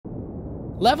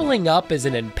Leveling up is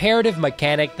an imperative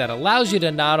mechanic that allows you to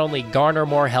not only garner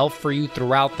more health for you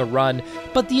throughout the run,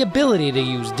 but the ability to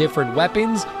use different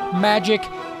weapons, magic,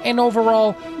 and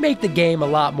overall make the game a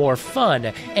lot more fun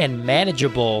and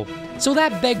manageable. So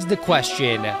that begs the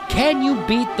question, can you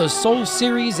beat the Souls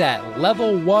series at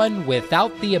level 1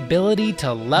 without the ability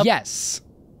to level? Yes.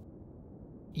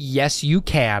 Yes, you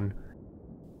can.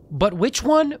 But which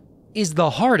one is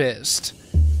the hardest?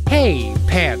 Hey,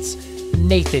 Pants,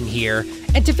 Nathan here.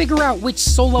 And to figure out which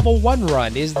Soul Level 1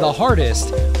 run is the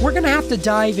hardest, we're gonna have to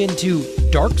dive into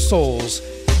Dark Souls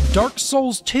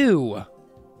 2.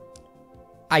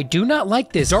 I do not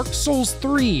like this. Dark Souls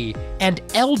 3 and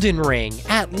Elden Ring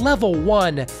at level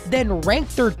 1, then rank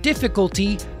their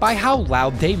difficulty by how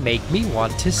loud they make me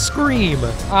want to scream.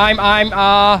 I'm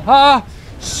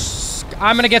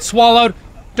gonna get swallowed.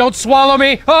 Don't swallow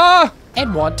me.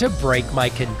 And want to break my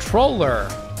controller.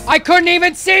 I couldn't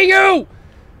even see you!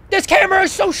 This camera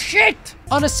is so shit!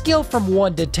 On a scale from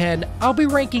 1 to 10, I'll be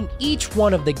ranking each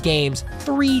one of the games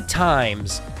 3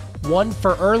 times. 1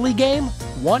 for early game,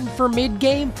 1 for mid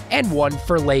game, and 1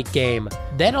 for late game.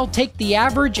 Then I'll take the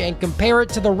average and compare it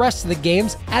to the rest of the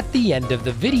games at the end of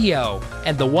the video.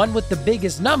 And the one with the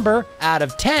biggest number, out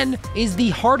of 10, is the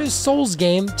hardest Souls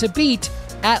game to beat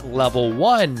at level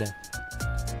 1.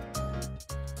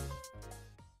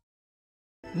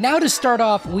 Now to start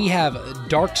off, we have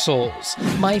Dark Souls,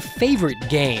 my favorite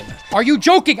game. Are you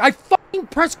joking? I fucking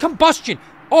pressed combustion.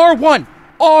 R1,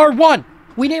 R1.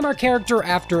 We name our character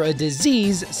after a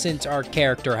disease since our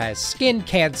character has skin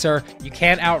cancer. You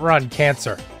can't outrun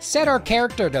cancer. Set our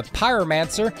character to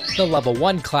Pyromancer, the level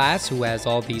 1 class who has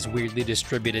all these weirdly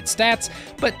distributed stats,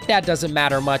 but that doesn't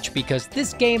matter much because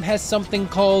this game has something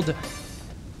called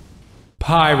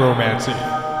Pyromancy,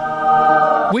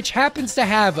 which happens to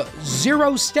have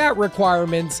 0 stat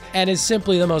requirements and is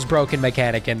simply the most broken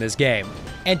mechanic in this game.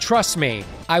 And trust me,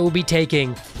 I will be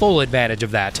taking full advantage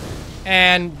of that.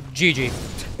 And GG.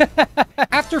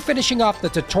 After finishing off the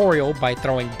tutorial by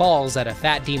throwing balls at a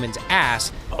fat demon's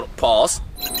ass, pause,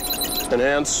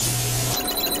 enhance,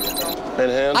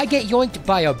 I get yoinked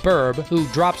by a burb who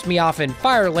drops me off in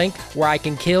Firelink where I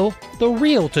can kill the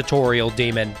real tutorial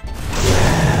demon.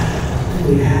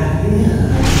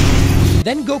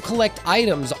 Then go collect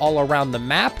items all around the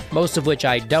map, most of which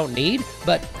I don't need,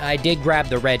 but I did grab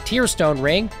the red Tearstone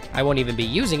ring. I won't even be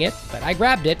using it, but I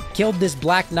grabbed it. Killed this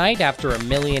Black Knight after a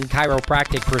million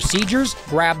chiropractic procedures,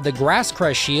 grabbed the Grass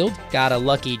Crest shield, got a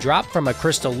lucky drop from a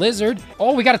crystal lizard.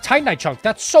 Oh, we got a Titanite chunk,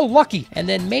 that's so lucky! And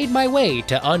then made my way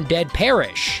to Undead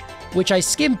Parish, which I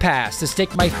skimmed past to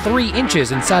stick my 3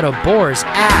 inches inside a boar's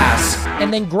ass,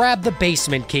 and then grab the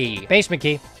basement key. Basement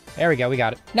key. There we go, we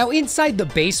got it. Now inside the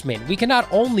basement, we can not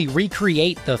only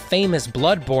recreate the famous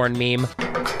Bloodborne meme,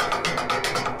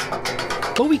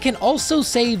 but we can also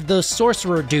save the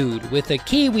sorcerer dude with a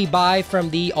key we buy from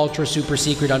the ultra super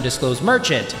secret undisclosed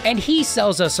merchant. And he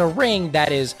sells us a ring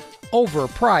that is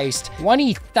overpriced,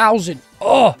 20,000,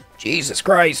 oh, Jesus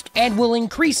Christ, and will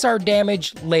increase our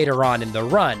damage later on in the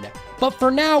run. But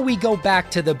for now, we go back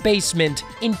to the basement,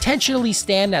 intentionally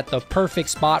stand at the perfect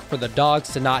spot for the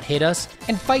dogs to not hit us,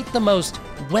 and fight the most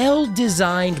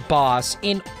well-designed boss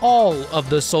in all of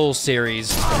the Souls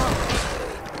series.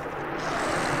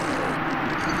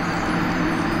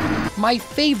 My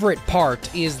favorite part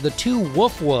is the 2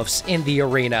 woof-woofs in the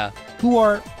arena, who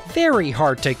are very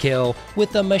hard to kill,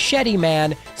 with the machete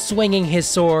man swinging his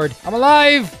sword, I'm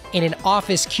alive, in an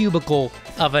office cubicle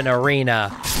of an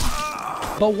arena.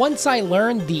 But once I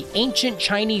learned the ancient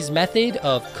Chinese method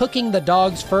of cooking the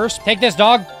dogs first, take this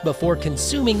dog, before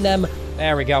consuming them,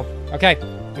 there we go. Okay,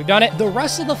 we've done it. The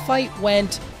rest of the fight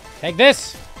went, take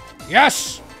this,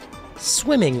 yes,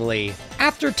 swimmingly.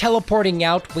 After teleporting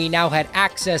out, we now had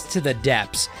access to the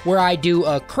depths, where I do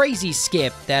a crazy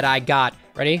skip that I got.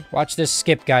 Ready? Watch this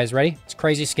skip, guys. Ready? It's a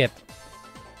crazy skip.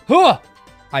 Huh!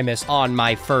 I missed on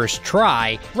my first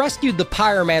try, rescued the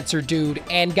Pyromancer dude,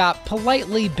 and got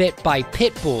politely bit by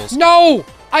pit bulls. No!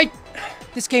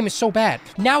 This game is so bad.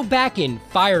 Now back in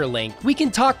Firelink, we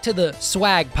can talk to the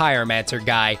swag Pyromancer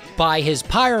guy, buy his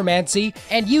pyromancy,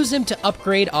 and use him to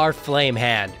upgrade our flame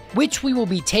hand, which we will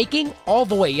be taking all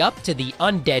the way up to the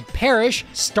Undead Parish,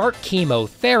 start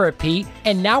chemotherapy,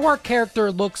 and now our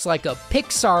character looks like a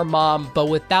Pixar mom, but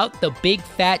without the big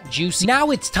fat juicy.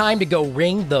 Now it's time to go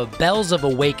ring the bells of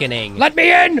awakening. Let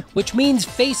me in! Which means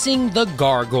facing the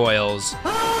gargoyles.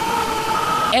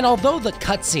 And although the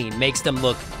cutscene makes them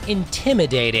look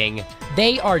intimidating,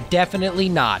 they are definitely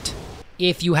not.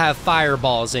 If you have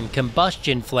fireballs and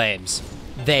combustion flames,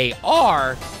 they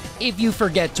are if you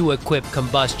forget to equip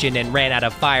combustion and ran out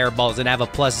of fireballs and have a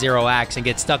 +0 axe and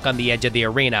get stuck on the edge of the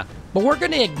arena. But we're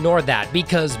gonna ignore that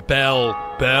because bell.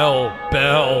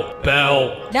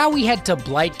 Now we head to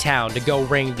Blighttown to go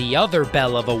ring the other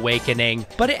Bell of Awakening,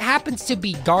 but it happens to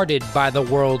be guarded by the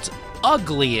world's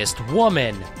ugliest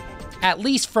woman. At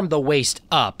least from the waist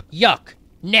up. Yuck.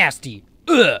 Nasty.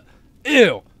 Ugh.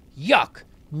 Ew. Yuck.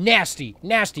 Nasty.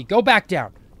 Nasty. Go back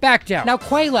down. Back down. Now,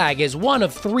 Quelaag is one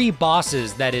of 3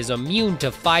 bosses that is immune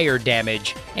to fire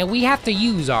damage, and we have to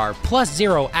use our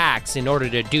 +0 axe in order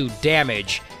to do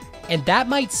damage. And that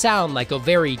might sound like a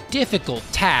very difficult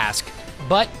task,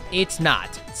 but it's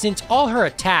not, since all her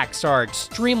attacks are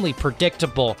extremely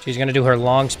predictable. She's gonna do her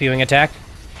long spewing attack.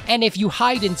 And if you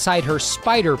hide inside her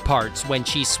spider parts when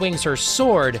she swings her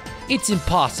sword, it's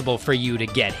impossible for you to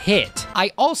get hit.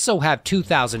 I also have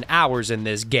 2,000 hours in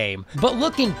this game, but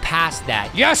looking past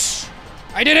that, yes,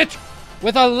 I did it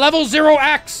with a level 0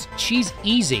 axe. She's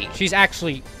easy. She's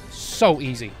actually so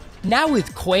easy. Now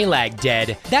with Quelaag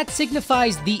dead, that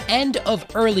signifies the end of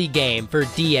early game for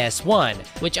DS1,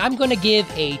 which I'm gonna give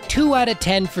a 2 out of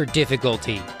 10 for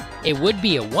difficulty. It would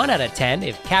be a 1 out of 10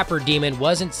 if Capper Demon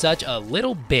wasn't such a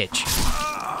little bitch.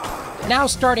 Now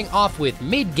starting off with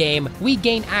mid-game, we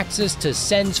gain access to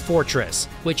Sen's Fortress,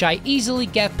 which I easily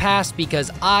get past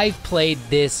because I've played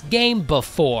this game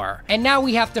before. And now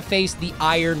we have to face the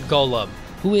Iron Golem,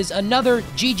 who is another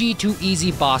GG2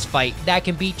 easy boss fight that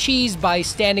can be cheesed by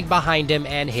standing behind him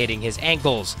and hitting his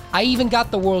ankles. I even got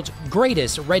the world's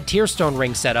greatest red tearstone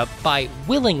ring setup by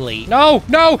willingly— No,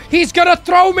 he's gonna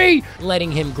throw me!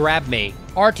 Letting him grab me.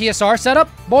 RTSR setup,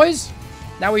 boys?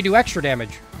 Now we do extra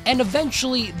damage. And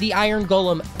eventually, the Iron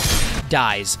Golem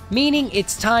dies, meaning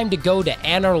it's time to go to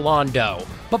Anor Londo.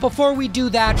 But before we do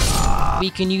that, we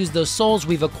can use the souls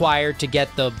we've acquired to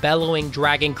get the Bellowing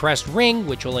Dragon Crest ring,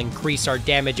 which will increase our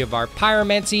damage of our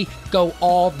pyromancy, go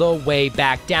all the way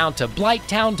back down to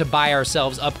Blighttown to buy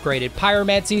ourselves upgraded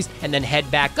pyromancies, and then head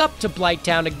back up to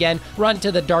Blighttown again, run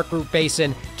to the Darkroot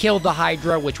Basin, kill the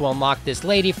Hydra, which will unlock this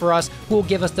lady for us, who will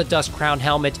give us the Dust Crown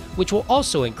Helmet, which will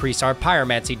also increase our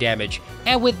pyromancy damage.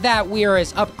 And with that, we are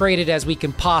as upgraded as we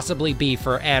can possibly be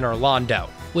for Anor Londo,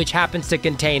 which happens to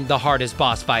contain the hardest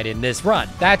boss fight in this run.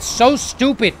 That's so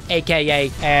stupid,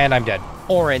 aka, and I'm dead,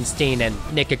 Orenstein and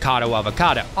Nikocado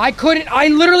Avocado. I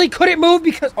literally couldn't move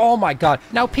because, oh my god.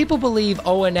 Now people believe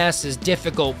ONS is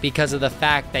difficult because of the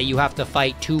fact that you have to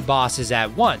fight 2 bosses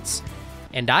at once.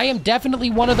 And I am definitely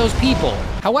one of those people.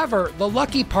 However, the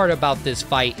lucky part about this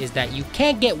fight is that you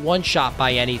can't get one-shot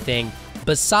by anything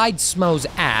besides Smo's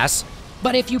ass.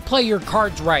 But if you play your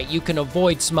cards right, you can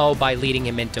avoid Smo by leading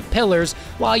him into pillars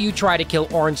while you try to kill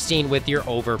Ornstein with your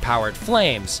overpowered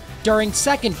flames. During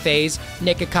second phase,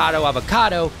 Nikocado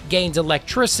Avocado gains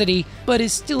electricity, but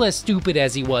is still as stupid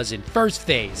as he was in first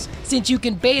phase, since you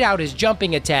can bait out his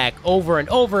jumping attack over and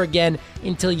over again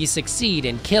until you succeed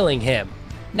in killing him.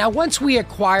 Now once we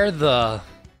acquire the—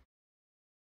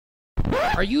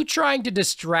 Are you trying to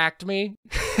distract me?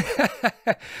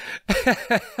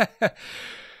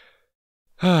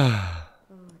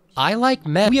 I like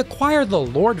men. We acquire the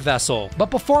Lord Vessel,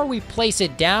 but before we place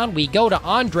it down, we go to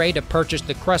Andre to purchase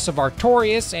the Crest of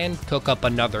Artorias and cook up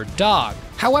another dog.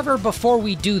 However, before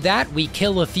we do that, we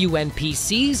kill a few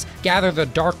NPCs, gather the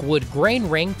Darkwood Grain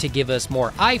Ring to give us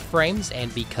more iframes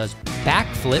and because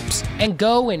backflips, and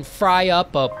go and fry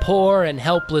up a poor and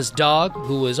helpless dog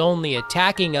who was only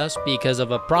attacking us because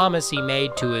of a promise he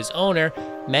made to his owner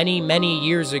many, many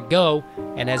years ago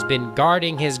and has been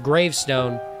guarding his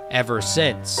gravestone ever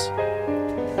since.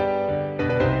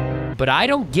 But I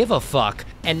don't give a fuck.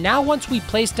 And now once we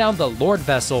place down the Lord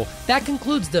Vessel, that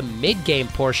concludes the mid-game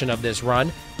portion of this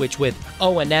run, which with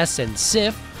ONS and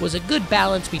Sif was a good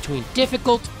balance between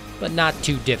difficult but not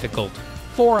too difficult.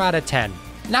 4 out of 10.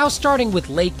 Now starting with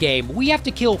late game, we have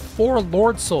to kill 4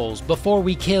 Lord Souls before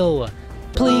we kill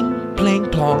Pling Pling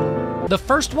Plong. The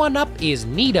first one up is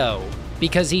Nito,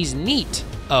 because he's neat.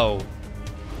 Oh,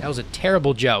 that was a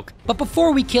terrible joke. But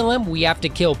before we kill him, we have to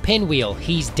kill Pinwheel.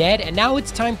 He's dead, and now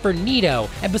it's time for Nito.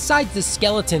 And besides the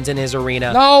skeletons in his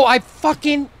arena— No, I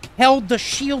fucking held the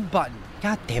shield button.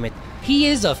 God damn it. He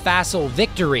is a facile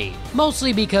victory,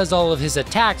 mostly because all of his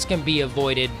attacks can be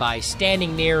avoided by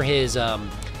standing near his,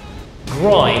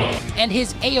 groin. And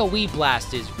his AoE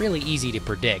blast is really easy to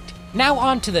predict. Now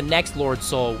on to the next Lord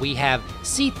Soul, we have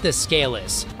Seath the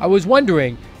Scaleless. I was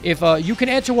wondering if you can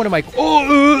answer one of my—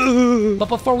 But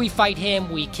before we fight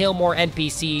him, we kill more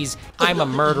NPCs, I'm a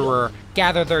murderer,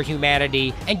 gather their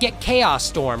humanity, and get Chaos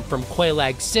Storm from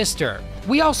Quelaag's sister.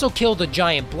 We also kill the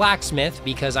giant blacksmith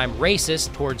because I'm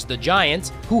racist towards the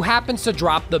giants, who happens to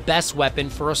drop the best weapon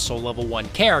for a soul level 1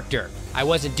 character. I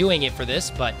wasn't doing it for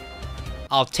this, but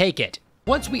I'll take it.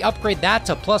 Once we upgrade that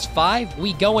to +5,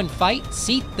 we go and fight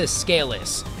Seat the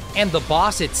Scaleless. And the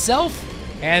boss itself,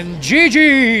 and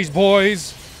GG's,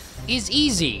 boys, is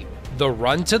easy. The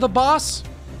run to the boss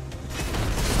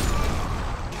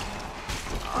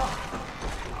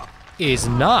is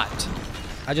not.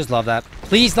 I just love that.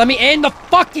 Please let me end the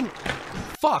fucking...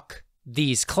 Fuck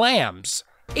these clams.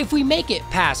 If we make it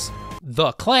past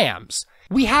the clams,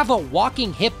 we have a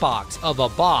walking hitbox of a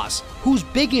boss whose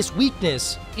biggest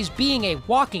weakness is being a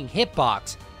walking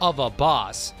hitbox of a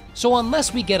boss. So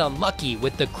unless we get unlucky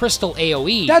with the crystal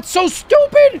AoE, That's so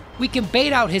stupid! we can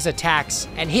bait out his attacks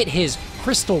and hit his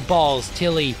crystal balls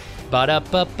till he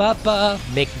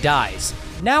Mick dies.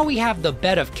 Now we have the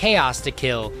Bed of Chaos to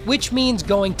kill, which means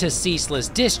going to Ceaseless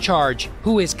Discharge,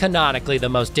 who is canonically the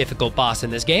most difficult boss in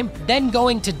this game, then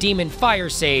going to Demon Fire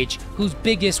Sage, whose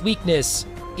biggest weakness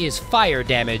is fire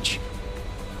damage.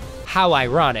 How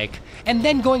ironic. And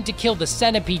then going to kill the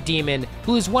Centipede Demon,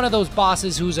 who is one of those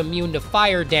bosses who's immune to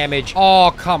fire damage.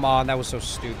 Oh, come on, that was so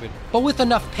stupid. But with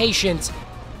enough patience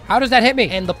How does that hit me?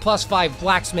 and the +5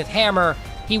 Blacksmith Hammer,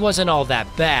 he wasn't all that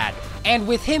bad. And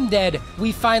with him dead,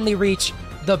 we finally reach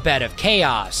the Bed of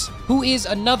Chaos, who is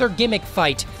another gimmick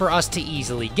fight for us to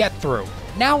easily get through.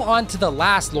 Now on to the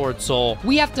last Lord Soul,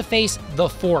 we have to face the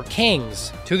 4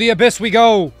 Kings. To the abyss we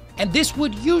go! And this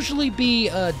would usually be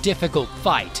a difficult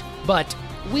fight, but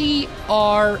we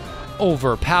are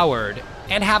overpowered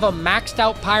and have a maxed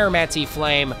out Pyromancy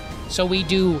Flame, so we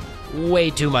do way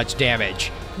too much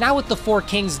damage. Now with the 4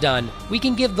 Kings done, we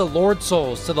can give the Lord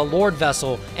Souls to the Lord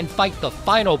Vessel and fight the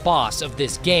final boss of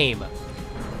this game,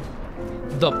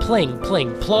 the Pling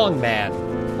Pling Plong Man.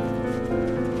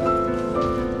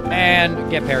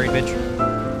 And get parried, bitch.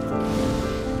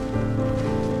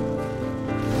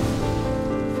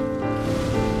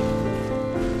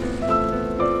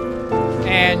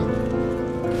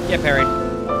 And get parried.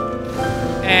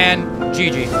 And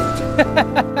GG.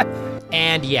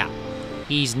 And yeah,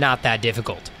 he's not that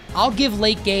difficult. I'll give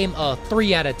late game a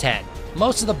 3 out of 10.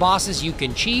 Most of the bosses you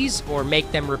can cheese or make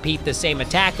them repeat the same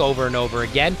attack over and over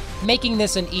again, making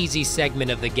this an easy segment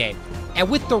of the game. And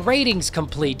with the ratings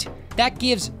complete, that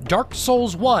gives Dark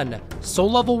Souls 1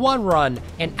 Soul Level 1 run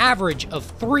an average of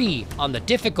 3 on the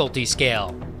difficulty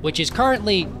scale, which is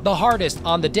currently the hardest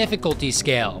on the difficulty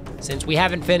scale, since we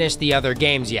haven't finished the other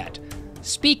games yet.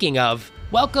 Speaking of,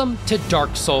 welcome to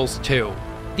Dark Souls 2.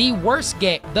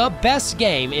 The best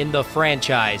game in the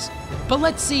franchise. But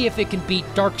let's see if it can beat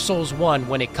Dark Souls 1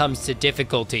 when it comes to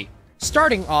difficulty.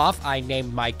 Starting off, I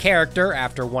named my character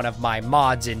after one of my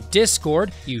mods in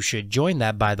Discord, you should join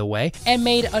that by the way, and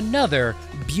made another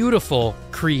beautiful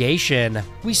creation.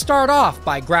 We start off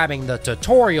by grabbing the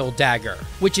tutorial dagger,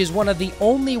 which is one of the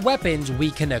only weapons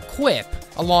we can equip,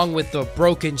 along with the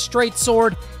broken straight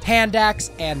sword, hand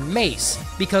axe, and mace,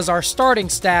 because our starting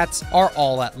stats are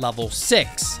all at level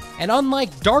 6. And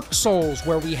unlike Dark Souls,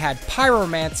 where we had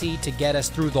pyromancy to get us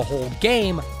through the whole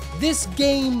game, this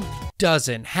game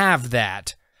doesn't have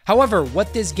that. However,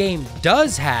 what this game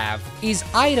does have is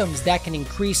items that can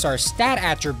increase our stat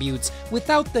attributes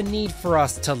without the need for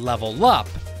us to level up.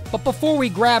 But before we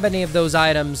grab any of those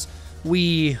items,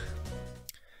 we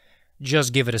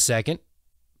just give it a second.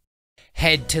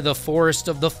 Head to the Forest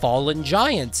of the Fallen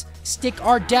Giants. Stick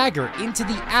our dagger into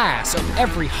the ass of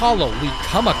every hollow we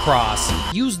come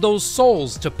across. Use those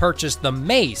souls to purchase the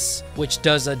mace, which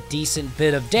does a decent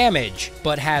bit of damage,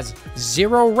 but has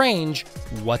 0 range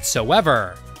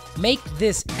whatsoever. Make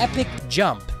this epic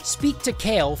jump. Speak to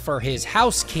Kale for his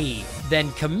house key, then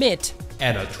commit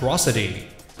an atrocity.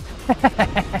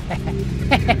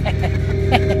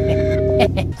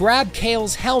 Grab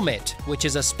Kale's helmet, which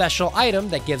is a special item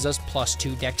that gives us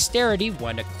 +2 dexterity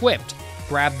when equipped.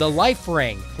 Grab the life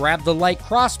ring, grab the light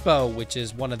crossbow, which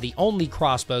is one of the only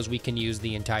crossbows we can use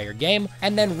the entire game,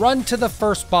 and then run to the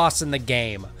first boss in the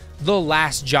game, the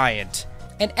Last Giant.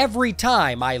 And every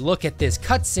time I look at this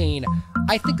cutscene,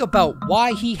 I think about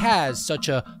why he has such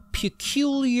a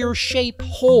peculiar shaped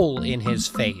hole in his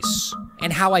face,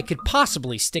 and how I could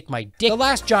possibly stick my dick. The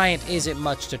Last Giant isn't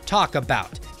much to talk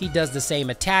about. He does the same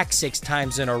attack 6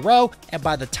 times in a row, and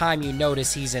by the time you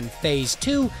notice he's in phase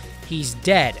 2, he's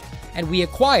dead. And we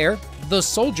acquire the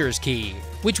Soldier's Key,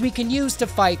 which we can use to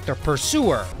fight the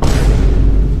Pursuer,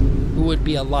 who would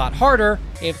be a lot harder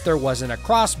if there wasn't a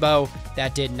crossbow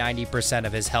that did 90%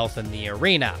 of his health in the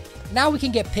arena. Now we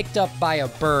can get picked up by a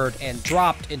bird and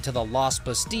dropped into the Lost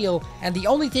Bastille, and the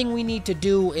only thing we need to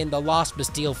do in the Lost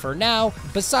Bastille for now,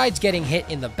 besides getting hit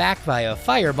in the back by a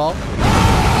fireball,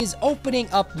 is opening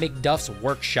up McDuff's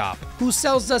workshop, who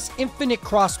sells us infinite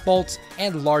crossbolts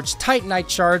and large titanite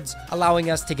shards,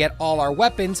 allowing us to get all our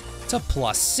weapons to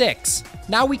 +6.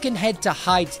 Now we can head to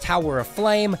Hyde's Tower of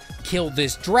Flame, kill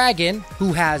this dragon,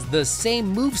 who has the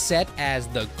same moveset as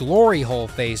the Glory Hole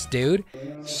Face dude,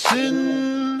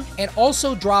 and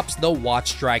also drops the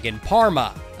Watch Dragon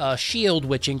Parma, a shield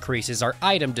which increases our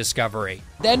item discovery.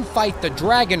 Then fight the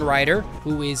Dragon Rider,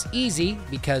 who is easy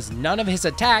because none of his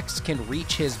attacks can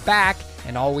reach his back,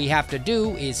 and all we have to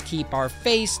do is keep our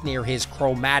face near his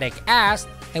chromatic ass.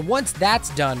 And once that's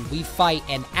done, we fight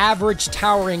an average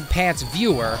Toweringpants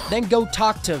viewer, then go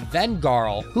talk to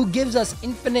Vengarl, who gives us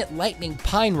infinite lightning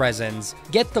pine resins,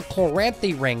 get the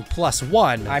Chloranthy ring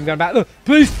 +1. I'm going back.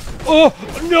 Please. Oh,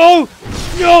 no.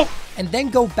 No. And then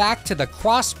go back to the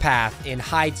cross path in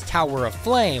Hyde's Tower of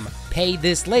Flame, pay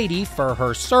this lady for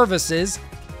her services.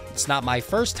 It's not my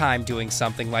first time doing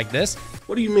something like this.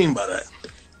 What do you mean by that?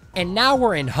 And now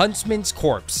we're in Huntsman's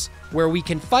Corpse, where we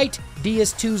can fight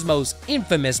DS2's most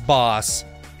infamous boss,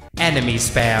 Enemy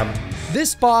Spam.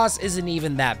 This boss isn't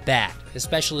even that bad,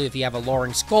 especially if you have a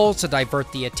Loring Skull to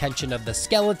divert the attention of the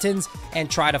skeletons and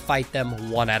try to fight them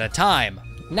one at a time.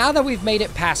 Now that we've made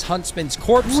it past Huntsman's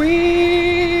Corpse,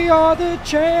 We are the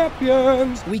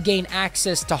champions. we gain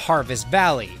access to Harvest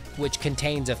Valley, which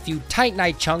contains a few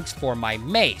titanite chunks for my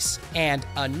mace, and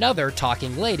another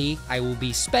talking lady I will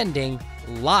be spending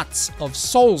lots of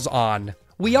souls on.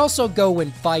 We also go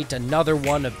and fight another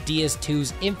one of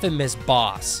DS2's infamous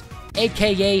boss,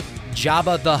 aka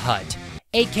Jabba the Hutt,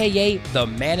 aka the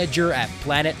manager at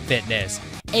Planet Fitness,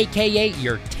 aka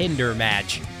your Tinder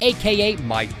match, aka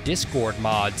my Discord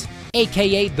mods,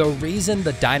 aka the reason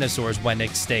the dinosaurs went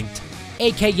extinct,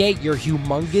 aka your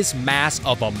humongous mass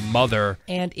of a mother,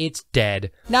 and it's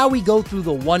dead. Now we go through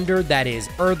the wonder that is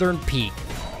Earthern Peak.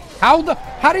 How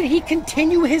did he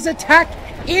continue his attack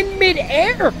in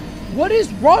midair? What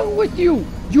is wrong with you?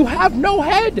 You have no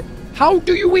head. How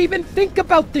do you even think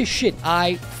about this shit?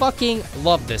 I fucking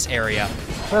love this area.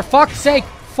 For fuck's sake,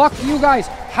 fuck you guys.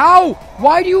 How?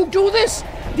 Why do you do this?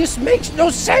 This makes no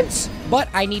sense. But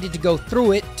I needed to go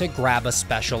through it to grab a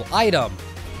special item,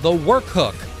 the Work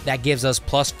Hook, that gives us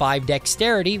 +5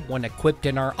 dexterity when equipped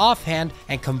in our offhand,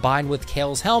 and combined with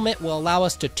Kale's helmet will allow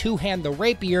us to two-hand the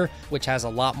rapier, which has a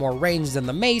lot more range than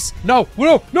the mace, No,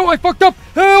 I fucked up.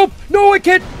 Help. No, I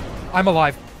can't. I'm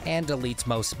alive. and deletes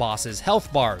most bosses'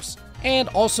 health bars. And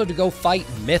also to go fight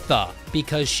Mytha,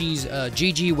 because she's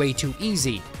GG way too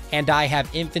easy, and I have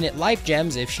infinite life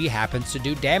gems if she happens to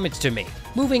do damage to me.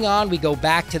 Moving on, we go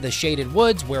back to the Shaded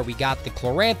Woods where we got the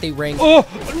Chloranthy ring, Oh,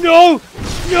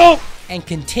 no. and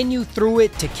continue through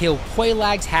it to kill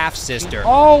Quailag's half-sister,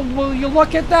 Oh, will you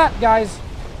look at that, guys?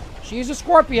 She's a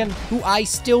scorpion. who I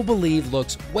still believe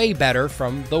looks way better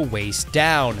from the waist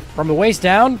down. From the waist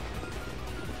down,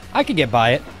 I could get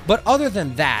by it. But other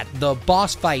than that, the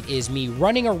boss fight is me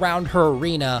running around her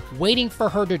arena, waiting for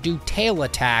her to do tail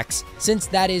attacks, since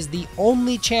that is the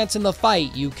only chance in the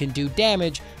fight you can do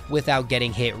damage without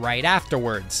getting hit right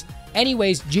afterwards.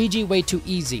 Anyways, GG way too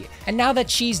easy. And now that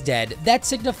she's dead, that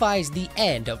signifies the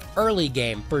end of early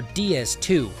game for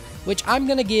DS2, which I'm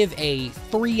gonna give a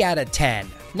 3 out of 10.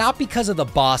 Not because of the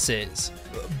bosses,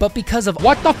 but because of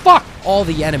What the fuck? all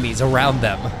the enemies around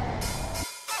them.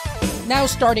 Now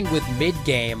starting with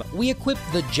mid-game, we equip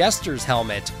the Jester's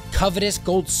Helmet, Covetous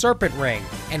Gold Serpent Ring,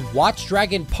 and Watch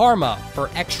Dragon Parma for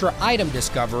extra item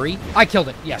discovery, I killed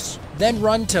it, yes. then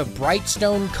run to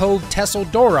Brightstone Cove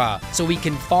Tesseldora so we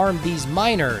can farm these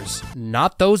miners,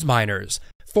 not those miners,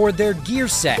 for their gear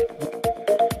set,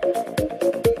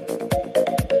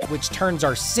 which turns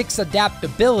our 6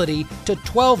 adaptability to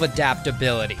 12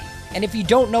 adaptability. And if you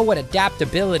don't know what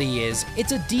adaptability is,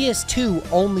 it's a DS2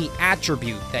 only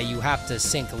attribute that you have to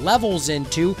sync levels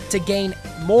into to gain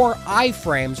more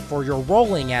iframes for your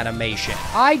rolling animation.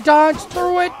 I dodged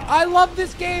through it. I love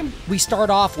this game. We start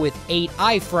off with 8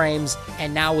 iframes,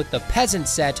 and now with the Peasant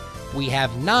set, we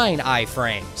have 9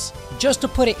 iframes. Just to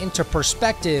put it into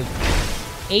perspective,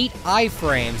 8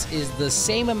 iframes is the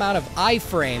same amount of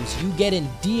iframes you get in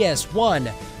DS1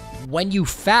 when you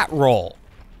fat roll.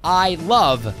 I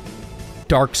love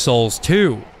Dark Souls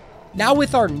 2. Now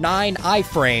with our 9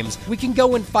 iframes, we can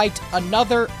go and fight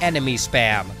another enemy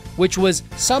spam, which was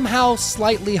somehow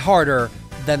slightly harder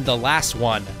than the last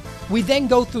one. We then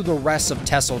go through the rest of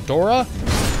Tesseldora,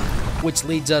 which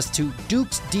leads us to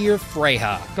Duke's Deer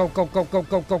Freya. Go, go, go, go,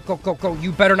 go, go, go, go, go.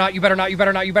 You better not, you better not, you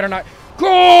better not, you better not.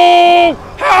 Go!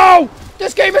 How?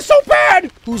 This game is so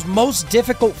bad! Whose most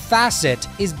difficult facet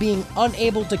is being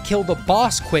unable to kill the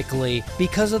boss quickly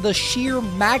because of the sheer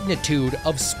magnitude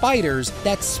of spiders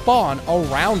that spawn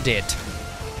around it.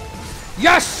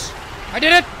 Yes! I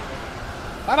did it!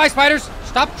 Bye-bye, spiders.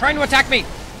 Stop trying to attack me.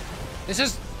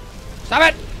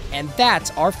 Stop it! And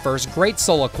that's our first Great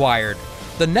Soul acquired.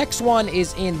 The next one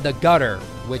is in the gutter,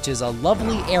 which is a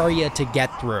lovely area to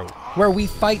get through, where we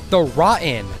fight the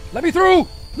Rotten. Let me through!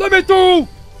 Let me through!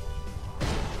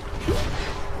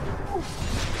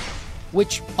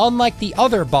 Which, unlike the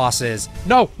other bosses,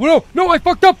 No, I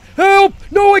fucked up! Help!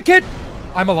 No, I can't!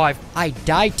 I'm alive. I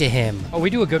died to him Oh, we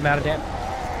do a good amount of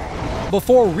damage.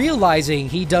 before realizing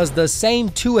he does the same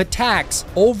 2 attacks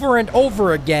over and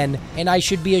over again, and I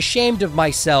should be ashamed of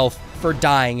myself for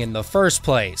dying in the first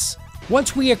place.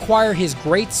 Once we acquire his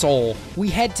Great Soul, we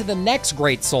head to the next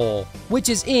Great Soul, which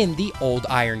is in the Old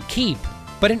Iron Keep.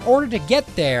 But in order to get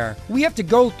there, we have to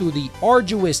go through the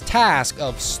arduous task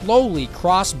of slowly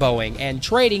crossbowing and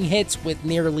trading hits with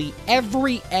nearly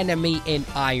every enemy in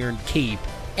Iron Keep.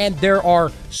 And there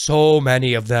are so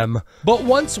many of them. But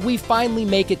once we finally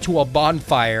make it to a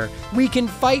bonfire, we can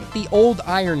fight the Old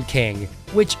Iron King,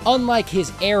 which, unlike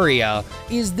his area,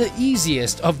 is the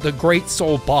easiest of the Great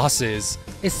Soul bosses,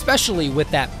 especially with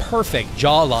that perfect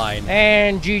jawline.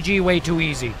 And GG, way too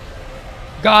easy.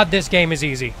 God, this game is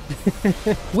easy.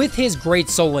 With his Great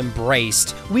Soul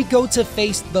embraced, we go to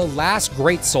face the last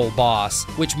Great Soul boss,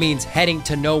 which means heading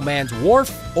to No Man's Wharf,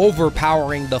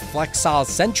 overpowering the Flexile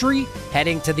Sentry,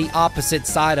 heading to the opposite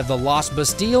side of the Lost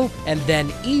Bastille, and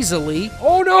then easily—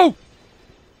 Oh no!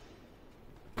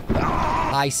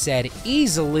 I said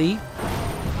easily—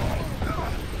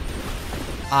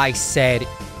 I said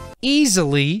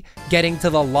easily getting to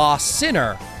the Lost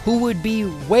Sinner, who would be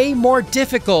way more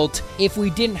difficult if we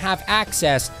didn't have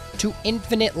access to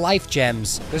infinite life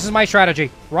gems. This is my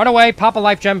strategy. Run away, pop a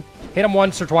life gem, hit him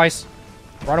once or twice,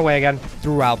 run away again.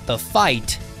 Throughout the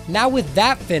fight. Now with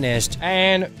that finished,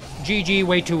 And GG,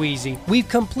 way too easy. we've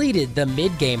completed the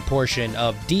mid-game portion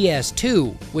of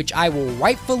DS2, which I will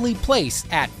rightfully place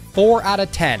at 4 out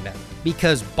of 10,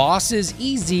 because bosses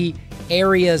easy,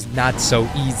 areas not so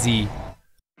easy.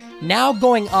 Now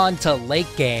going on to late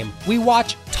game, we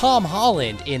watch Tom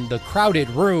Holland in the crowded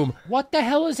room What the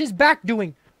hell is his back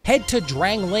doing? head to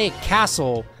Drangleic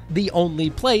Castle, the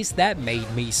only place that made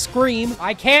me scream,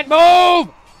 I can't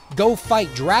move! go fight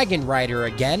Dragon Rider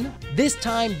again. This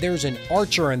time there's an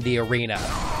archer in the arena,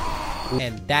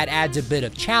 and that adds a bit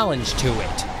of challenge to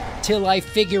it, till I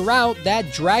figure out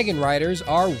that Dragon Riders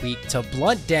are weak to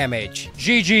blunt damage.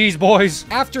 GG's, boys.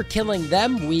 After killing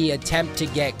them, we attempt to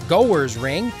get Goer's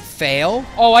Ring, fail,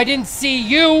 Oh, I didn't see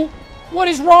you. What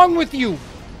is wrong with you?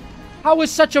 How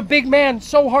is such a big man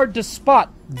so hard to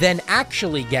spot? then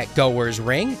actually get Goer's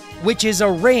Ring, which is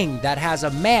a ring that has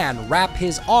a man wrap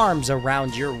his arms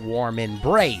around your warm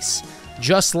embrace,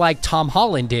 just like Tom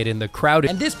Holland did in the crowd,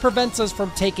 and this prevents us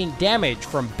from taking damage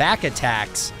from back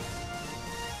attacks.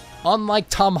 Unlike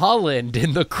Tom Holland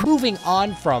in the moving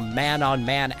on from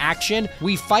man-on-man action,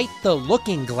 we fight the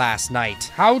Looking Glass Knight,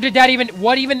 How did that even,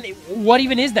 what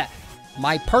even is that?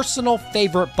 my personal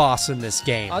favorite boss in this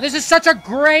game. Oh, this is such a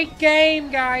great game,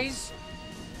 guys.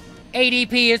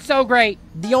 ADP is so great.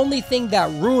 The only thing that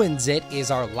ruins it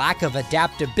is our lack of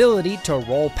adaptability to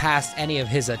roll past any of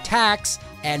his attacks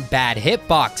and bad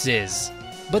hitboxes.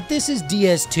 But this is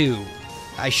DS2.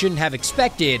 I shouldn't have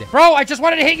expected Bro, I just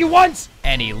wanted to hit you once.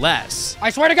 any less. I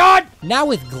swear to God. Now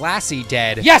with Glassy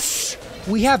dead, Yes.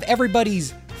 we have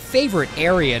everybody's favorite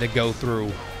area to go through,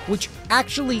 which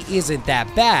actually isn't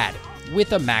that bad,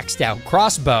 with a maxed out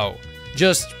crossbow.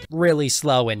 Just really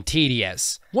slow and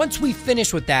tedious. Once we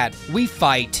finish with that, we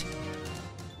fight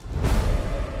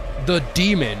the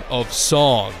Demon of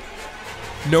Song,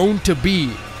 known to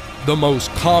be the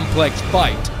most complex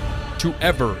fight to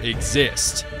ever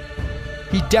exist.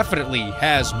 He definitely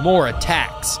has more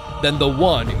attacks than the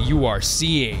one you are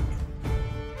seeing.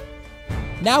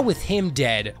 Now with him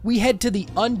dead, we head to the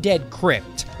Undead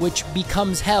Crypt, which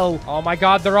becomes hell Oh my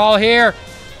God, they're all here.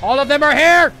 All of them are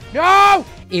here. No.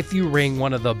 if you ring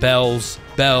one of the bells.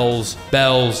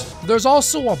 There's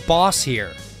also a boss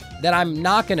here that I'm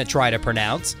not gonna try to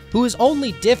pronounce, who is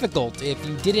only difficult if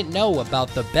you didn't know about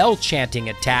the bell chanting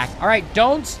attack, All right,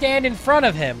 don't stand in front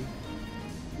of him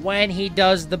when he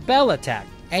does the bell attack.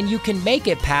 and you can make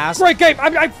it past Great game.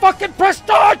 I fucking pressed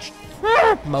dodge.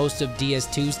 most of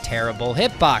DS2's terrible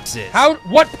hitboxes.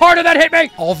 What part of that hit me?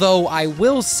 Although I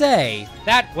will say,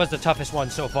 That was the toughest one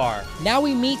so far. now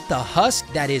we meet the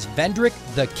husk that is Vendrick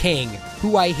the King,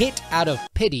 who I hit out of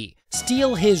pity,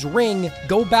 steal his ring,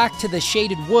 go back to the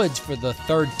Shaded Woods for the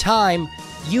 3rd time,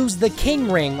 use the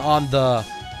King Ring on the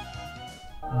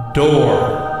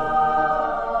door.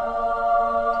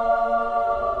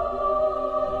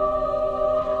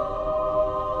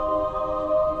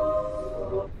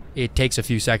 It takes a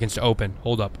few seconds to open.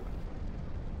 Hold up.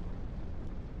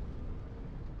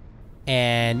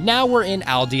 And now we're in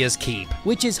Aldea's Keep,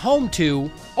 which is home to...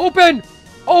 Open!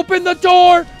 Open the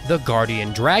door! The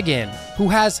Guardian Dragon, who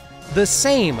has the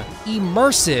same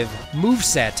immersive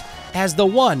moveset as the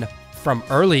one from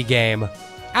early game.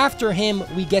 After him,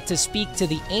 we get to speak to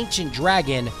the Ancient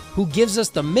Dragon, who gives us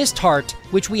the Mist Heart,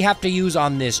 which we have to use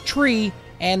on this tree,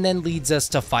 and then leads us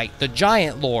to fight the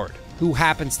Giant Lord, who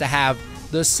happens to have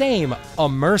the same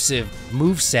immersive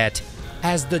moveset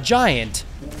as the Giant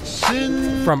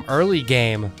from early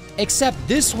game. Except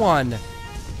this one...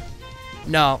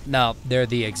 No, they're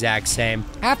the exact same.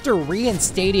 After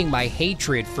reinstating my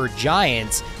hatred for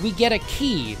giants, we get a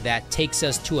key that takes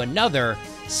us to another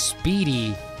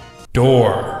speedy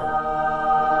door.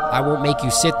 I won't make you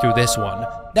sit through this one.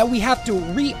 That we have to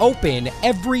reopen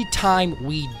every time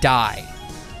we die.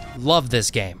 Love this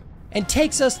game. And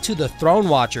takes us to the Throne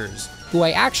Watchers, who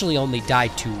I actually only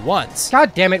died to once.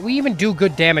 God damn it, we even do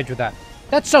good damage with that.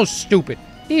 That's so stupid.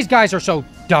 These guys are so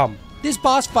dumb. This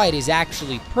boss fight is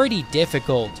actually pretty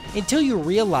difficult until you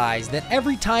realize that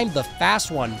every time the fast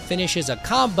one finishes a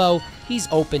combo, he's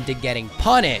open to getting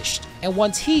punished. And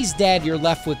once he's dead, you're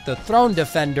left with the Throne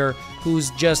Defender,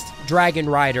 who's just Dragon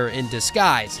Rider in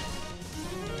disguise.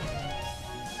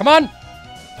 Come on!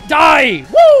 Die!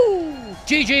 Woo!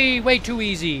 GG, way too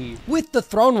easy. With the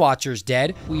Throne Watchers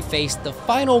dead, we face the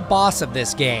final boss of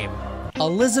this game,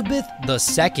 Elizabeth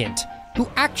II, who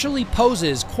actually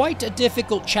poses quite a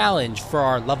difficult challenge for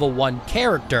our level 1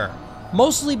 character.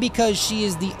 Mostly because she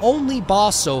is the only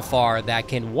boss so far that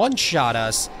can one-shot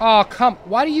us. Oh,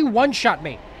 why do you one-shot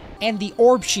me? And the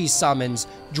orb she summons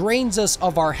drains us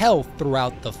of our health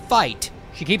throughout the fight.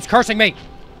 She keeps cursing me.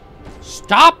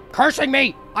 Stop cursing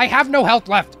me! I have no health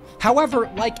left. However,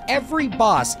 like every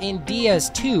boss in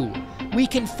DS2, we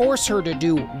can force her to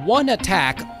do one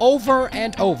attack over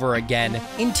and over again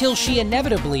until she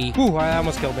inevitably... Ooh, I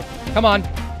almost killed me. Come on.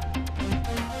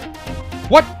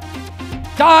 What?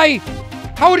 Die!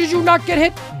 How did you not get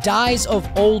hit? Dies of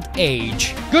old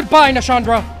age. Goodbye,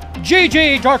 Nashandra.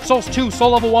 GG, Dark Souls 2,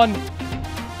 Soul Level 1.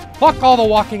 Fuck all the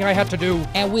walking I had to do.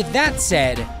 And with that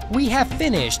said, we have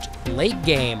finished late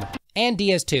game and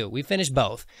DS2. We finished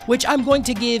both, which I'm going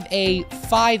to give a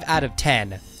 5 out of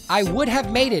 10. I would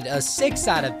have made it a 6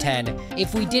 out of 10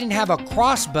 if we didn't have a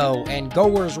crossbow and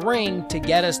Goer's Ring to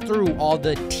get us through all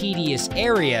the tedious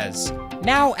areas.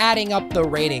 Now adding up the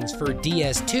ratings for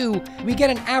DS2, we get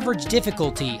an average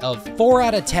difficulty of 4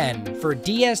 out of 10 for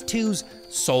DS2's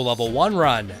Soul Level 1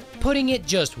 run, putting it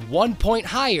just 1 point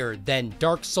higher than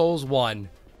Dark Souls 1.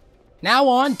 Now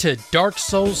on to Dark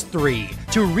Souls 3,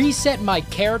 to reset my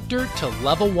character to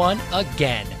level 1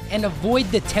 again, and avoid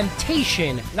the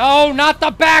temptation— No, not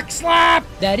the back slap!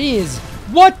 that is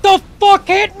What the fuck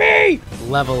hit me?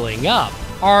 leveling up.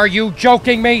 Are you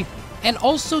joking me? And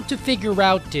also to figure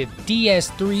out if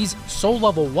DS3's Soul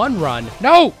Level 1 run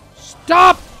No!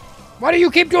 Stop! Why do you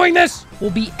keep doing this?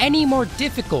 will be any more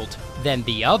difficult than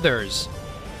the others.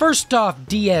 First off,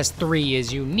 DS3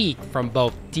 is unique from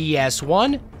both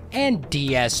DS1 and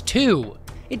DS2.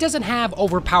 It doesn't have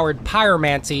overpowered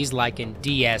pyromancies like in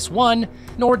DS1,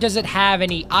 nor does it have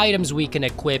any items we can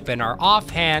equip in our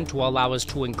offhand to allow us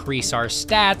to increase our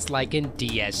stats like in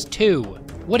DS2.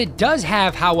 What it does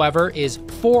have, however, is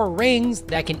 4 rings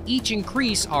that can each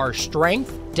increase our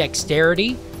strength,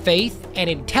 dexterity, faith, and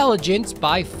intelligence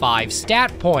by 5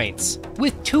 stat points.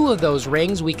 With 2 of those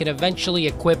rings, we can eventually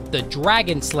equip the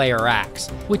Dragon Slayer Axe,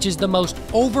 which is the most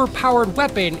overpowered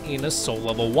weapon in a Soul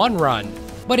Level 1 run.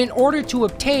 But in order to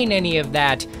obtain any of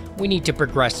that, we need to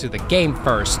progress through the game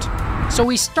first. So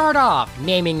we start off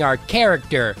naming our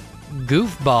character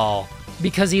Goofball,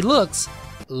 because he looks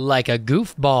like a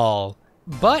goofball.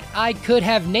 But I could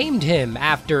have named him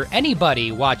after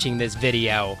anybody watching this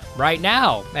video right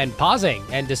now and pausing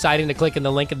and deciding to click in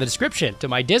the link in the description to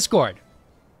my Discord.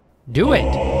 Do it.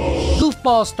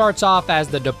 Goofball starts off as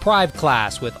the Deprived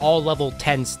class with all level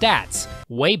 10 stats,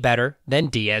 way better than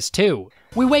DS2.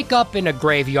 We wake up in a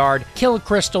graveyard, kill a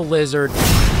crystal lizard,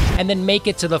 and then make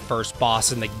it to the first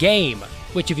boss in the game,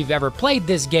 which if you've ever played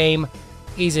this game,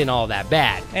 isn't all that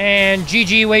bad. And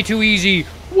GG, way too easy.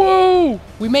 Whoa!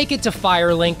 We make it to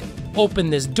Firelink, open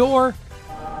this door.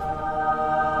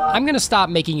 I'm gonna stop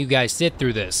making you guys sit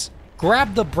through this.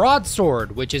 Grab the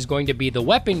broadsword, which is going to be the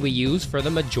weapon we use for the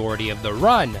majority of the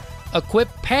run. Equip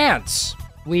pants.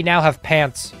 We now have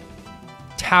pants.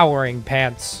 Towering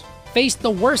pants. Face the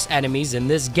worst enemies in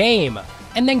this game,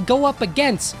 and then go up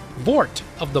against Vort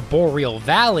of the Boreal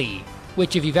Valley,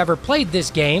 which if you've ever played this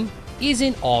game,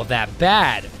 isn't all that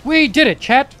bad. We did it,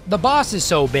 chat. The boss is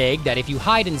so big that if you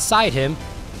hide inside him,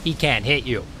 he can't hit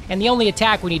you. And the only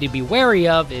attack we need to be wary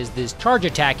of is this charge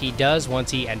attack he does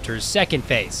once he enters second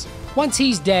phase. Once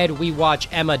he's dead, we watch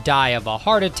Emma die of a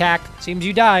heart attack. Seems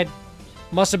you died.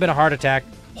 Must have been a heart attack.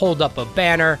 Hold up a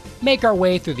banner, make our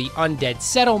way through the undead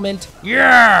settlement.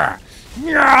 Yeah!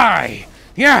 Yay!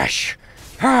 Yes!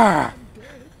 Ah!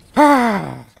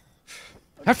 Ah!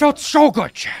 That felt so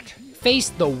good, chat. Face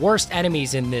the worst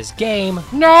enemies in this game.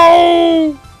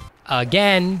 No!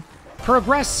 Again.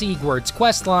 Progress Siegward's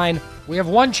questline. We have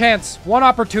one chance, one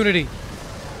opportunity.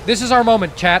 This is our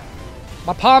moment, chat.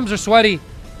 My palms are sweaty.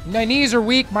 My knees are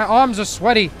weak, my arms are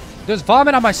sweaty. There's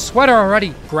vomit on my sweater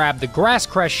already. Grab the Grass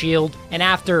Crest shield, and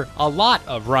after a lot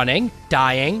of running,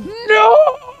 dying,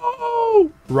 No!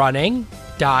 running,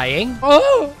 dying,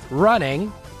 Oh!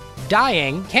 running,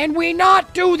 dying, Can we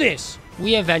not do this?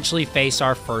 we eventually face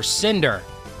our first Cinder,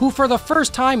 who for the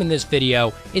first time in this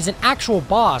video is an actual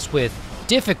boss with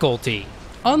difficulty.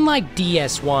 Unlike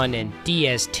DS1 and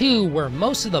DS2, where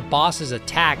most of the boss's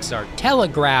attacks are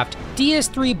telegraphed,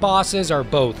 DS3 bosses are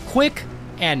both quick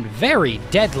and very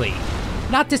deadly.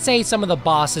 Not to say some of the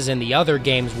bosses in the other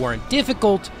games weren't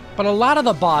difficult, but a lot of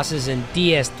the bosses in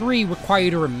DS3 require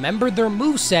you to remember their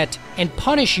moveset and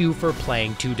punish you for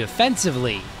playing too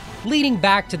defensively. Leading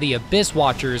back to the Abyss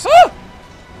Watchers, Ah!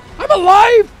 I'm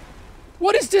alive!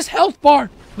 What is this health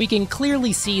bar? we can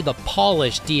clearly see the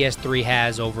polish DS3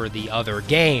 has over the other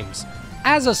games.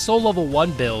 As a Soul Level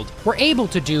 1 build, we're able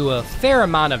to do a fair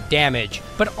amount of damage,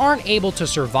 but aren't able to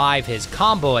survive his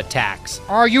combo attacks.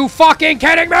 Are you fucking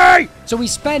kidding me? So we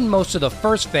spend most of the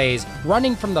first phase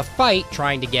running from the fight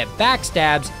trying to get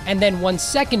backstabs, and then once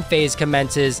second phase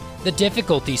commences, the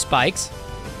difficulty spikes,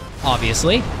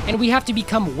 obviously, and we have to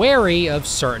become wary of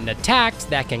certain attacks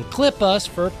that can clip us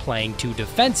for playing too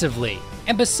defensively.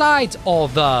 And besides all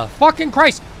the Fucking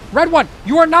Christ! Red one,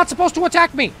 you are not supposed to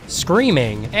attack me!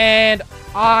 screaming, And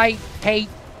I hate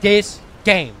this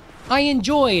game. I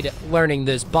enjoyed learning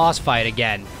this boss fight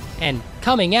again, and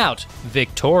coming out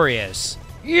victorious.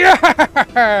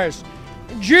 Yes!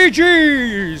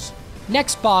 GG's!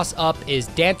 Next boss up is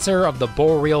Dancer of the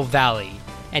Boreal Valley.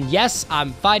 And yes,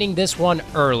 I'm fighting this one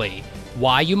early.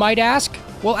 Why, you might ask?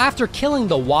 Well, after killing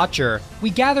the Watcher, we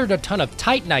gathered a ton of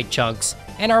Titanite chunks,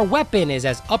 and our weapon is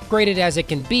as upgraded as it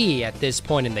can be at this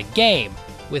point in the game,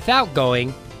 without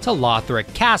going to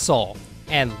Lothric Castle.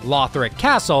 And Lothric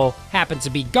Castle happens to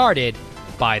be guarded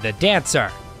by the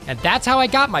Dancer. And that's how I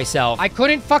got myself I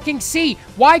couldn't fucking see.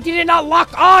 Why did it not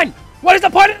lock on? What is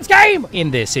the point of this game? in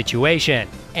this situation.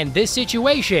 And this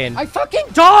situation, I fucking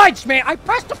dodged, man. I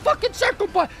pressed the fucking circle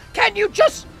button. Can you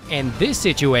just... and this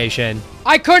situation,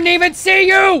 I couldn't even see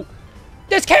you.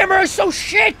 This camera is so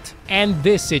shit. and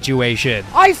this situation.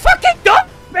 I fucking dodged,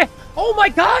 man. Oh my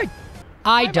god.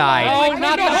 I died Oh,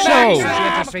 not the so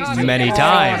back. many Oh,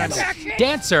 times. back.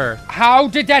 Dancer How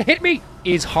did that hit me?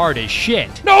 is hard as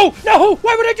shit No, no.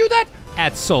 Why would I do that?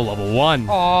 at Soul Level 1.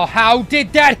 Oh, how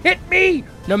did that hit me?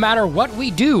 No matter what we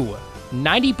do,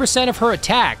 90% of her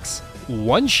attacks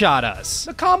one-shot us.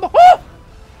 The combo. Oh!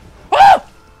 Oh!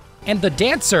 And the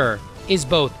Dancer is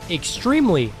both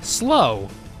extremely slow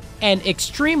and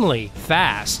extremely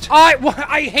fast.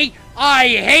 I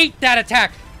hate that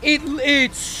attack.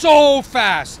 It's so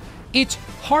fast. It's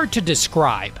hard to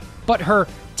describe, but her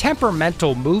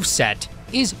temperamental moveset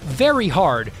is very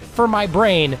hard for my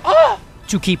brain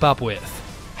to keep up with.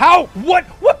 How? What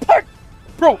part?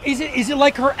 Bro, is it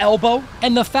like her elbow?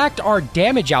 And the fact our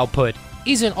damage output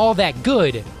isn't all that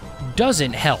good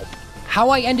doesn't help. How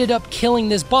I ended up killing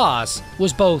this boss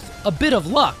was both a bit of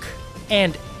luck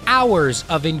and hours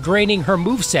of ingraining her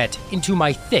moveset into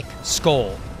my thick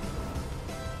skull.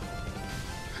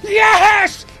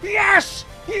 Yes! Yes!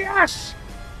 Yes!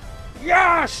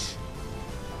 Yes!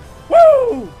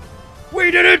 Woo!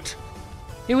 We did it!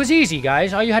 It was easy,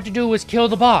 guys. All you had to do was kill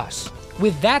the boss.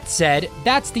 With that said,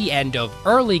 that's the end of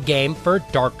early game for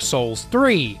Dark Souls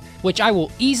 3, which I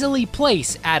will easily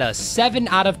place at a 7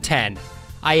 out of 10.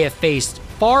 I have faced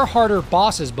far harder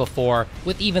bosses before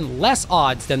with even less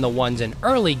odds than the ones in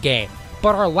early game,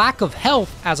 but our lack of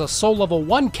health as a Soul Level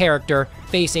 1 character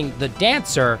facing the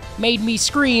Dancer made me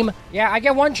scream, Yeah, I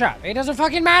get one shot. It doesn't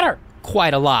fucking matter.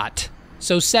 quite a lot.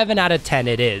 So 7 out of 10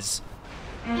 it is.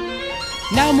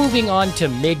 Now moving on to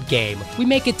mid-game, we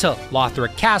make it to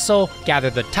Lothric Castle, gather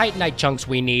the Titanite chunks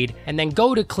we need, and then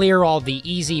go to clear all the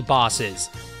easy bosses,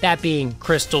 that being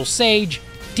Crystal Sage,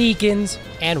 Deacons,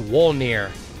 and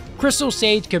Wolnir. Crystal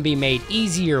Sage can be made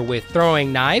easier with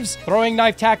throwing knives. Throwing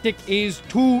knife tactic is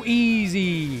too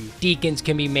easy. Deacons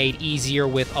can be made easier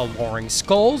with alluring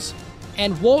skulls.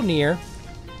 And Wolnir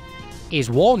is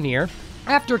Wolnir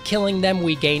After killing them,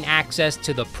 we gain access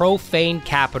to the Profane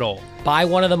Capital. Buy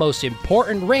one of the most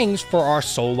important rings for our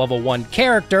Soul Level 1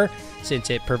 character, since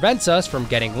it prevents us from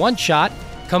getting one-shot.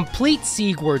 Complete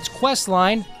Siegward's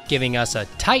questline, giving us a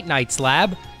Titanite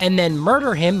slab, and then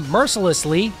murder him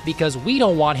mercilessly because we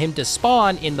don't want him to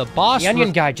spawn in the boss. The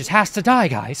onion guy just has to die,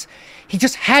 guys. He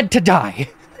just had to die.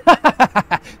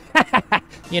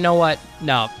 You know what?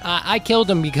 No, I killed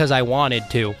him because I wanted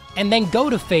to. And then go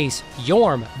to face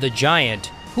Yorm the Giant,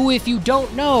 who, if you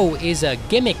don't know, is a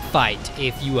gimmick fight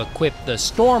if you equip the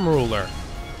Storm Ruler.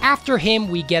 After him,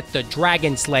 we get the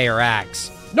Dragon Slayer axe.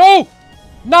 No!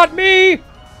 Not me!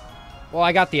 Well,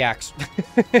 I got the axe.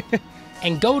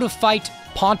 And go to fight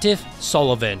Pontiff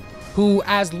Sullivan, who,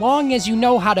 as long as you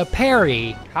know how to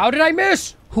parry... How did I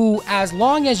miss? Who, as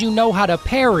long as you know how to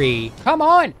parry... Come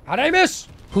on! How did I miss?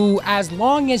 Who, as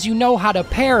long as you know how to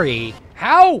parry...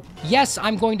 How? Yes,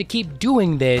 I'm going to keep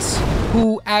doing this.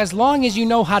 Who, as long as you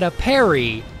know how to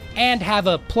parry and have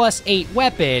a +8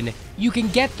 weapon, you can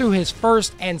get through his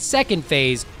first and second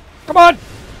phase. Come on!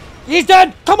 He's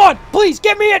dead! Come on! Please,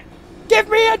 give me it! Give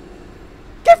me it!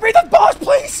 Give me the boss,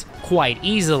 please! Quite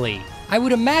easily. I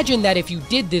would imagine that if you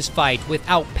did this fight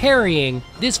without parrying,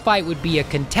 this fight would be a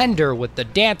contender with the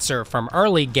Dancer from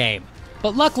early game.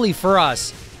 But luckily for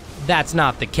us, that's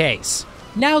not the case.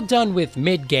 Now done with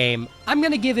mid-game, I'm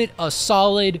gonna give it a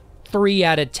solid 3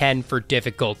 out of 10 for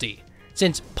difficulty,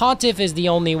 since Pontiff is the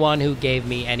only one who gave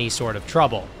me any sort of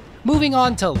trouble. Moving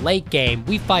on to late game,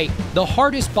 we fight the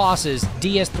hardest bosses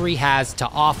DS3 has to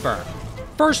offer.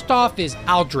 First off is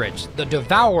Aldrich, the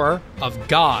Devourer of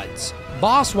Gods.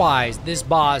 Boss-wise, this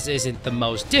boss isn't the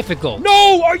most difficult.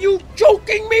 No, are you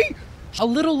joking me? A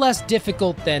little less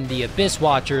difficult than the Abyss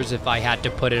Watchers if I had to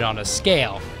put it on a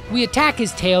scale. We attack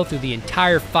his tail through the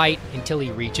entire fight until he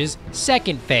reaches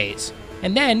second phase,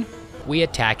 and then we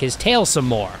attack his tail some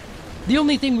more. The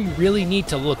only thing we really need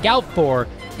to look out for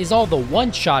is all the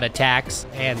one-shot attacks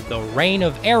and the rain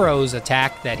of arrows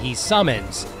attack that he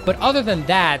summons. But other than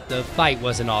that, the fight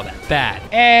wasn't all that bad.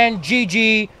 And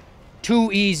GG,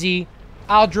 too easy.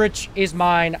 Aldrich is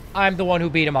mine. I'm the one who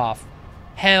beat him off.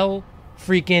 Hell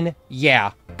freaking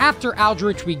yeah. After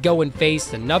Aldrich, we go and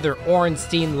face another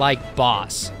Orenstein-like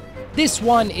boss. This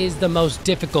one is the most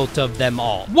difficult of them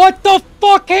all. What the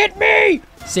fuck hit me?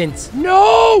 Since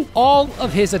no, all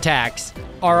of his attacks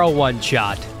are a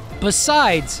one-shot.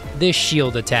 Besides this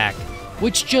shield attack,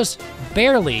 which just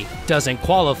barely doesn't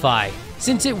qualify,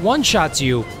 since it one-shots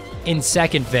you in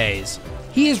second phase.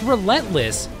 He is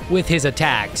relentless with his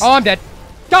attacks. Oh, I'm dead.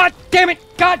 God damn it!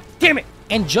 God damn it!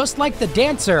 And just like the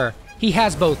Dancer, he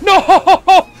has both no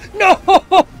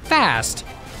fast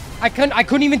I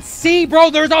couldn't even see, bro.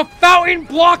 There's a fountain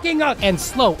blocking us. and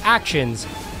slow actions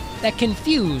that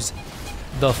confuse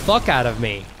the fuck out of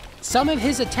me. Some of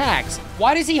his attacks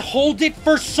Why does he hold it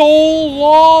for so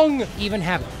long? even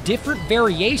have different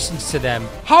variations to them,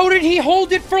 How did he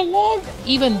hold it for long?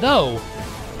 even though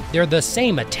they're the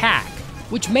same attack,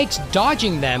 which makes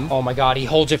dodging them Oh my god, he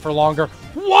holds it for longer.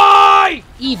 Why?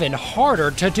 even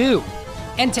harder to do.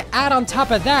 And to add on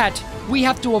top of that, we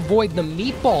have to avoid the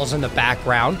meatballs in the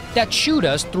background that shoot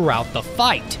us throughout the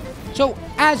fight. So,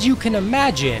 as you can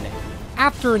imagine,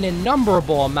 after an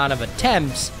innumerable amount of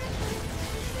attempts,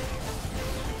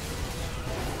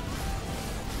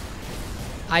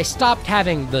 I stopped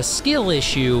having the skill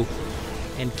issue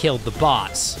and killed the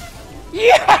boss.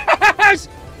 Yes!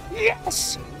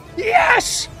 Yes!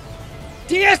 Yes!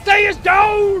 DSA is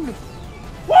down!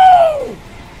 Woo!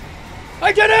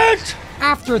 I did it!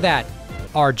 After that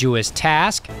arduous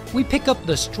task, we pick up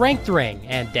the Strength Ring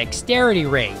and Dexterity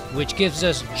Ring, which gives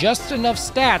us just enough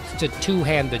stats to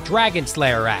two-hand the Dragon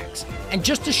Slayer axe. And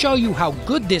just to show you how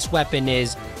good this weapon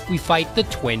is, we fight the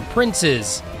Twin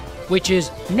Princes, which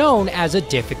is known as a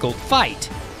difficult fight.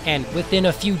 And within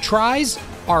a few tries,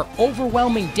 our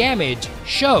overwhelming damage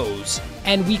shows,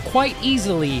 and we quite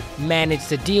easily manage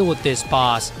to deal with this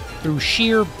boss through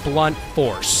sheer blunt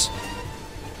force.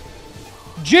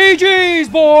 GG's,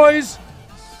 boys!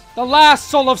 The last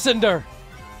Soul of Cinder.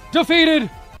 Defeated!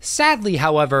 Sadly,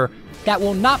 however, that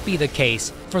will not be the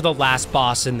case for the last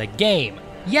boss in the game.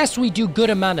 Yes, we do good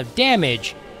amount of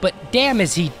damage, but damn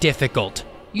is he difficult.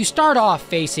 You start off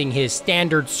facing his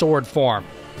standard sword form,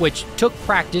 which took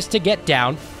practice to get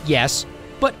down, yes,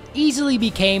 but easily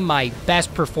became my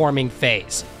best performing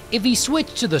phase. If he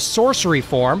switched to the sorcery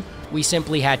form, we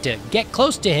simply had to get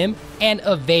close to him and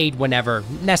evade whenever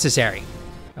necessary,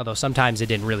 although sometimes it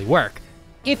didn't really work.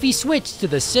 If he switched to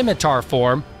the scimitar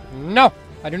form, No,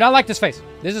 I do not like this face.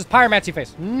 This is pyromancy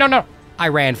face. No. I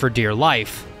ran for dear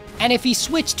life. And if he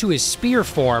switched to his spear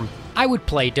form, I would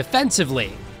play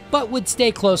defensively. but would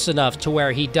stay close enough to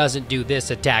where he doesn't do this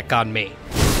attack on me.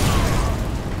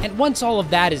 And once all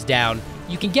of that is down,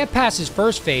 you can get past his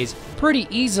first phase pretty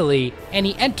easily, and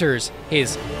he enters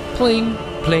his pling,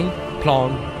 pling,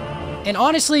 plong. And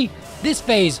honestly, this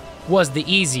phase was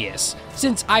the easiest,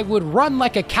 since I would run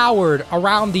like a coward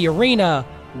around the arena,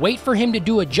 wait for him to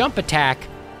do a jump attack,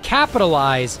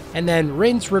 capitalize, and then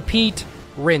rinse, repeat,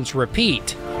 rinse,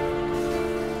 repeat.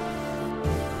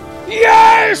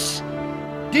 Yes!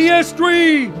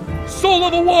 DS3! Soul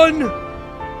level 1!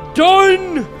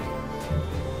 Done!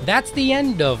 That's the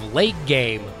end of late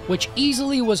game, which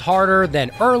easily was harder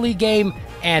than early game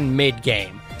and mid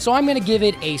game. So I'm gonna give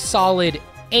it a solid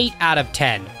 8 out of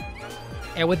 10.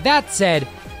 And with that said,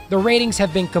 the ratings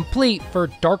have been complete for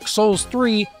Dark Souls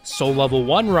 3 Soul Level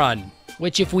 1 run,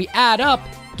 which if we add up,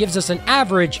 gives us an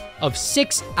average of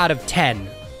 6 out of 10,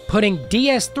 putting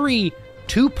DS3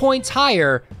 2 points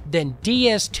higher than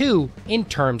DS2 in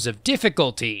terms of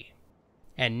difficulty.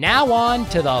 And now on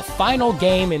to the final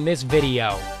game in this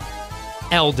video,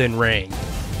 Elden Ring.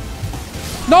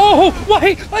 No!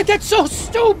 Why? That's so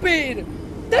stupid!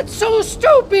 That's so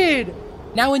stupid!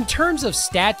 Now in terms of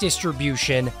stat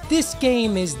distribution, this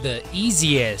game is the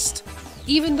easiest.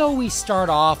 Even though we start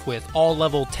off with all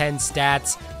level 10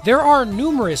 stats, there are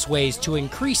numerous ways to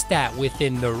increase that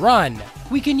within the run.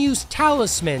 We can use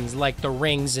talismans like the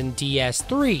rings in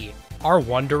DS3, our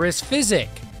wondrous physic,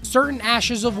 certain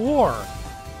ashes of war,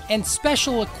 and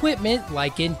special equipment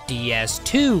like in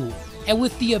DS2. And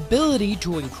with the ability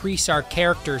to increase our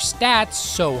character stats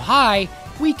so high,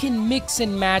 we can mix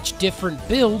and match different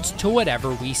builds to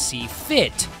whatever we see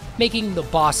fit, making the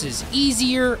bosses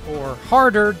easier or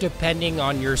harder depending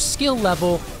on your skill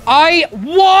level.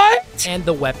 What? And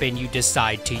the weapon you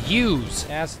decide to use.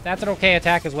 Yes, that's an okay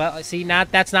attack as well. See,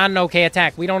 that's not an okay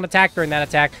attack. We don't attack during that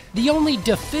attack. The only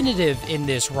definitive in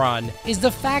this run is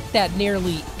the fact that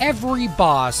nearly every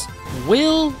boss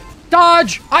will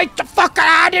dodge! I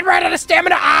didn't run out of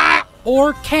stamina!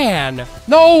 Or can.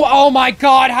 No! Oh my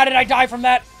god, how did I die from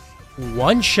that?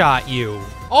 One-shot you.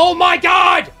 Oh my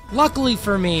god! Luckily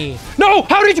for me. No!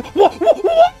 How did you?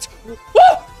 What?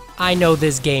 I know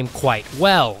this game quite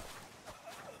well.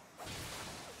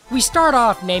 We start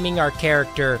off naming our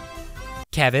character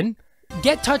Kevin.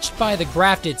 Get touched by the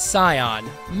grafted scion.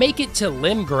 Make it to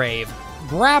Limgrave.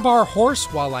 Grab our horse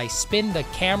while I spin the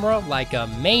camera like a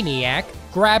maniac.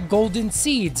 Grab golden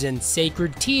seeds and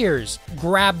sacred tears.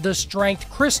 Grab the strength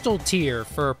crystal tier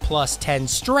for plus 10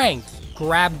 strength.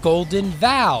 Grab golden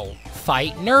vow.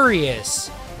 Fight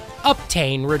Nurius.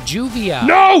 Obtain Rejuvia.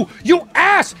 No! You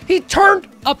ass! He turned!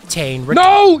 Obtain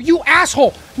No! You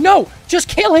asshole! No! Just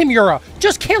kill him, Yura!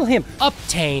 Just kill him!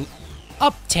 Obtain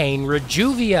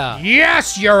Rejuvia.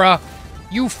 Yes, Yura!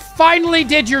 You finally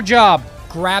did your job!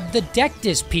 Grab the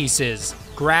Dectus pieces.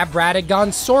 Grab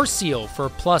Radagon's Source Seal for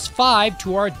plus 5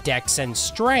 to our Dex and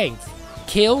Strength.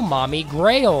 Kill Mommy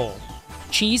Grail.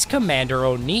 Cheese Commander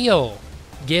O'Neill.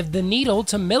 Give the needle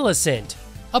to Millicent.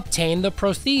 Obtain the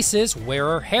Prothesis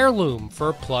Wearer Heirloom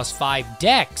for plus 5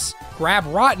 Dex. Grab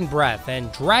Rotten Breath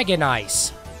and Dragon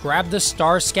Ice. Grab the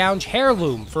Star Scourge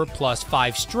Heirloom for plus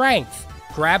 5 Strength.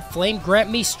 Grab Flame Grant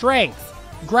Me Strength.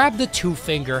 Grab the Two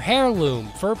Finger Heirloom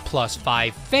for plus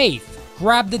 5 Faith.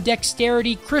 Grab the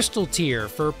Dexterity Crystal Tier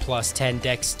for plus 10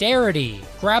 Dexterity.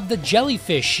 Grab the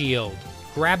Jellyfish Shield.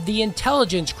 Grab the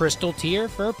Intelligence Crystal Tier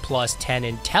for plus 10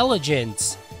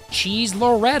 Intelligence. Cheese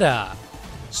Loretta.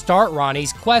 Start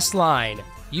Ronnie's questline.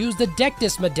 Use the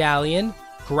Dectus Medallion.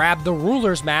 Grab the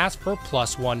Ruler's Mask for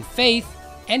plus 1 Faith.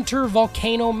 Enter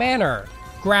Volcano Manor.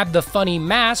 Grab the Funny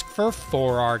Mask for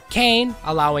 4 Arcane,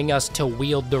 allowing us to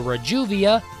wield the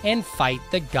Rejuvia and fight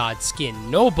the Godskin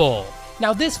Noble.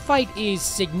 Now this fight is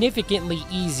significantly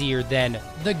easier than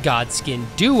the Godskin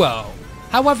Duo.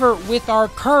 However, with our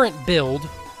current build,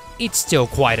 it's still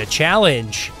quite a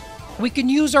challenge. We can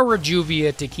use our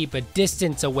Rejuvia to keep a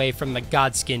distance away from the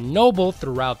Godskin Noble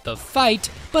throughout the fight,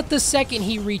 but the second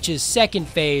he reaches second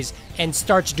phase and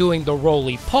starts doing the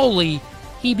roly-poly,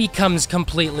 he becomes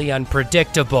completely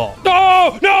unpredictable.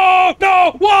 No! No!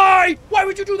 No! Why? Why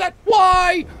would you do that?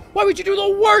 Why? Why would you do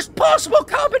the worst possible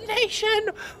combination?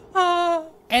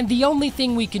 And the only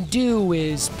thing we can do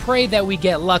is pray that we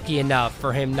get lucky enough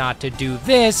for him not to do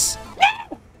this,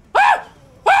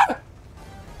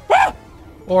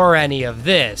 or any of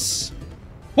this.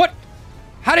 What?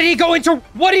 How did he go into...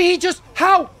 What did he just...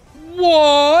 How?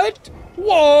 What?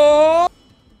 What?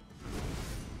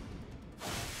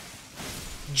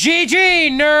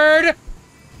 GG, nerd!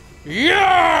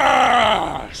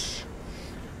 Yes!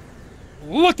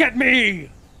 Look at me!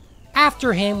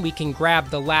 After him, we can grab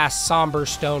the last Somber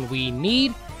Stone we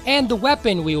need and the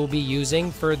weapon we will be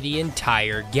using for the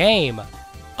entire game.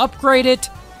 Upgrade it,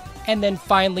 and then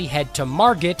finally head to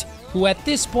Margit, who at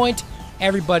this point,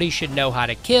 everybody should know how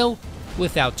to kill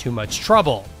without too much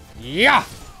trouble. Yeah!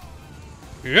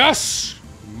 Yes!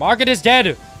 Margit is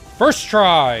dead! First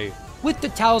try! With the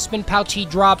talisman pouch he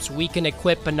drops, we can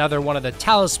equip another one of the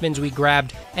talismans we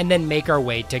grabbed and then make our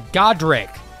way to Godric,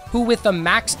 who with a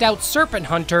maxed out Serpent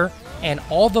Hunter and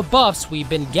all the buffs we've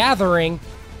been gathering...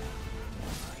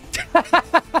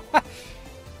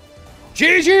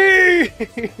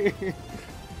 GG!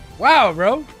 Wow,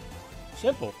 bro.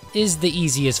 Simple. ...is the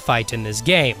easiest fight in this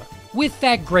game. With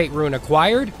that great rune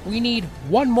acquired, we need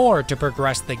one more to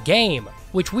progress the game,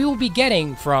 which we will be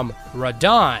getting from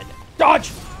Radahn.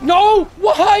 Dodge! No!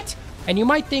 What? And you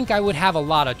might think I would have a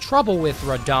lot of trouble with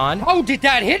Radahn. How did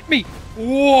that hit me?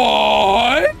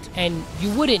 What? And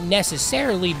you wouldn't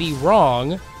necessarily be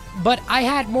wrong, but I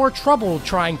had more trouble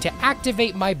trying to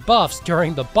activate my buffs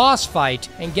during the boss fight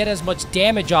and get as much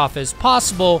damage off as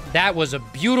possible. That was a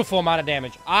beautiful amount of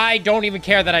damage. I don't even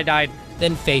care that I died.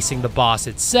 Than facing the boss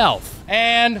itself.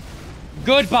 And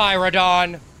goodbye,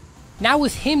 Radahn. Now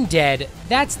with him dead,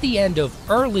 that's the end of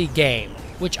early game,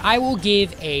 which I will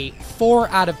give a 4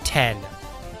 out of 10,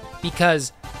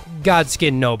 because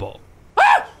Godskin Noble.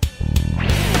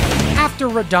 After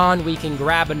Radahn, we can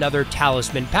grab another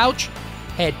talisman pouch,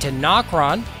 head to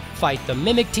Nokron, fight the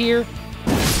Mimic tier,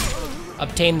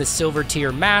 obtain the Silver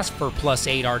tier mask for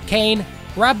 +8 arcane,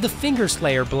 grab the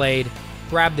Fingerslayer blade,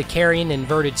 grab the Carrion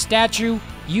inverted statue,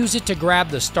 use it to grab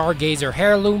the Stargazer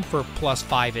heirloom for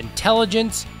 +5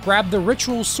 intelligence, grab the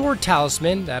Ritual sword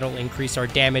talisman, that'll increase our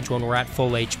damage when we're at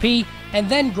full HP, and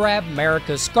then grab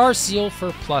Marika's Scar seal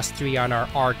for +3 on our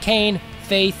arcane,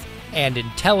 faith, and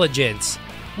intelligence.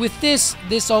 With this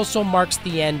also marks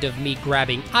the end of me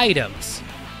grabbing items.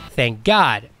 Thank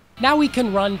God. Now we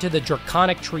can run to the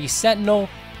Draconic Tree Sentinel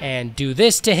and do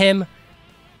this to him.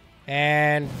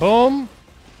 And boom.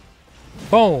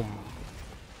 Boom.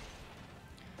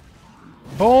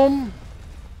 Boom.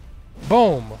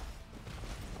 Boom.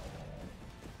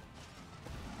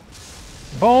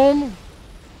 Boom.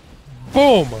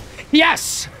 Boom.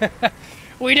 Yes!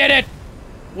 We did it!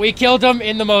 We killed him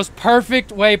in the most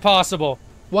perfect way possible.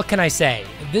 What can I say?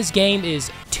 This game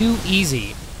is too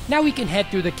easy. Now we can head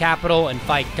through the capital and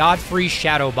fight Godfrey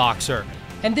Shadowboxer.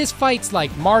 And this fight's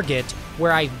like Margit,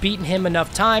 where I've beaten him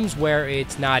enough times where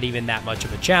it's not even that much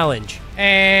of a challenge.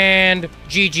 And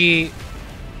GG.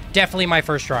 Definitely my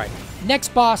first try.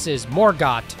 Next boss is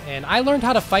Morgott, and I learned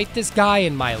how to fight this guy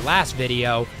in my last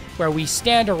video, where we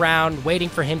stand around waiting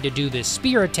for him to do this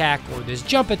spear attack or this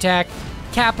jump attack,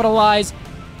 capitalize,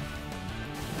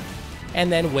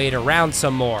 and then wait around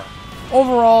some more.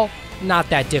 Overall, not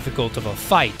that difficult of a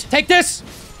fight. Take this!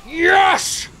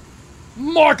 Yes!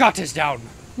 Morgott is down.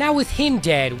 Now with him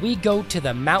dead, we go to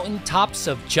the mountaintops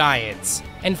of giants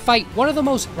and fight one of the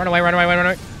most Run away, run away, run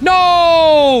away.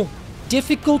 No!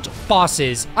 difficult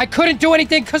bosses I couldn't do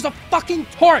anything because of fucking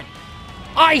Torrent.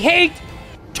 I hate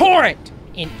Torrent.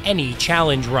 in any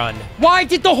challenge run. Why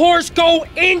did the horse go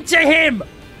into him?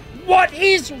 What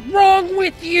is wrong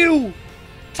with you?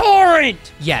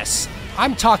 Torrent! Yes,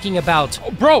 I'm talking about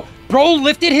Bro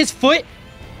lifted his foot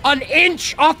an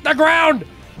inch off the ground.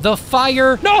 the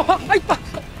fire No,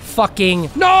 fucking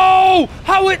no,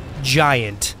 how it,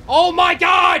 giant. oh my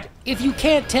God. If you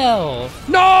can't tell,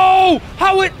 No,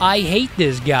 how it, I hate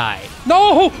this guy.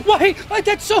 no, why,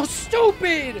 that's so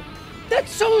stupid.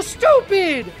 That's so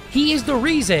stupid. He is the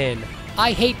reason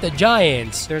I hate the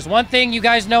giants There's one thing you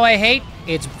guys know I hate.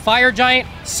 It's Fire Giant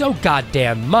so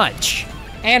goddamn much.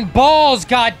 and balls,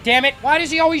 God damn it. Why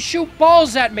does he always shoot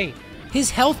balls at me?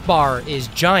 His health bar is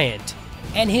giant,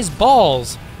 and his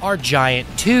balls are giant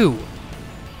too.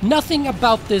 Nothing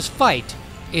about this fight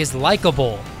is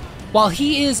likable. While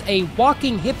he is a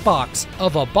walking hitbox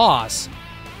of a boss,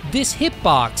 this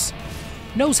hitbox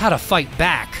knows how to fight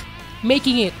back,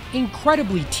 making it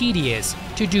incredibly tedious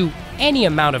to do any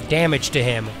amount of damage to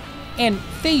him, and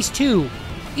Phase 2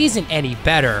 isn't any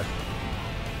better.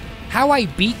 How I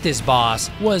beat this boss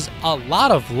was a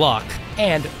lot of luck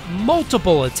and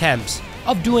multiple attempts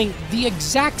of doing the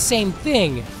exact same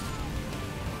thing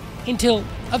until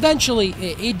eventually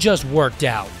it just worked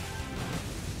out.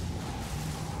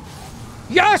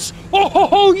 Yes!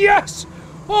 Oh, yes!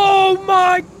 Oh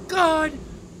my God!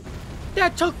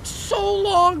 That took so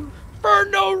long for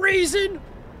no reason!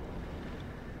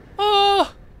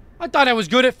 Oh, I thought I was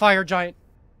good at Fire Giant.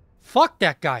 Fuck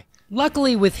that guy.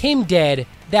 Luckily with him dead,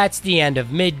 that's the end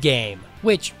of mid-game,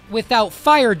 which without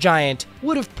Fire Giant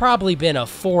would have probably been a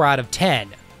 4 out of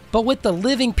 10. But with the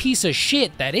living piece of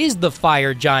shit that is the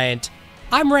Fire Giant,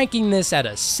 I'm ranking this at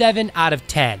a 7 out of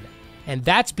 10, and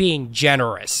that's being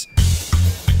generous.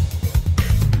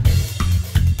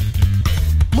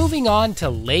 Moving on to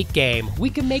late game, we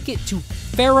can make it to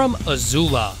Ferrum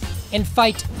Azula and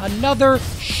fight another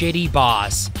shitty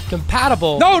boss.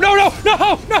 Compatible. No!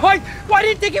 I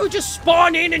didn't think it would just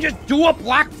spawn in and just do a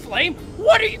black flame.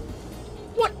 What are you?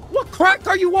 What crack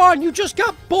are you on? You just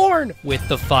got born. With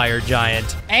the fire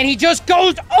giant. And he just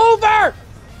goes over!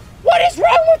 What is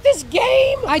wrong with this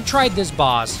game? I tried this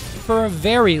boss for a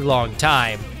very long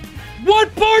time.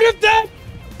 What part of that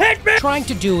hit me? Trying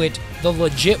to do it the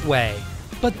legit way.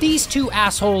 But these two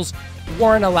assholes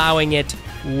weren't allowing it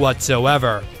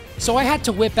whatsoever. So I had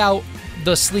to whip out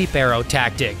the sleep arrow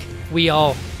tactic we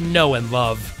all know and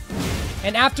love.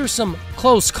 And after some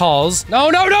close calls...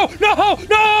 No! Why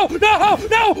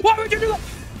would you do that?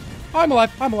 I'm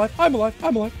alive.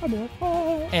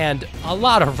 Oh. And a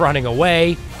lot of running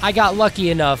away, I got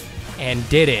lucky enough and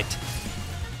did it.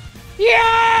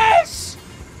 Yes!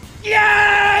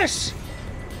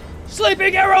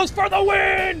 Sleeping arrows for the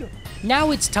win!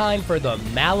 Now it's time for the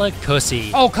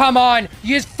Malakusi. Oh, come on!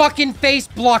 You just fucking face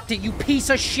blocked it, you piece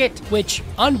of shit! Which,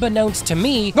 unbeknownst to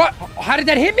me... What? How did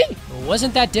that hit me?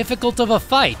 Wasn't that difficult of a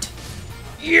fight.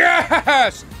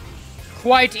 Yes!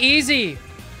 Quite easy.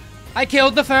 I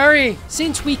killed the furry.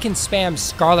 Since we can spam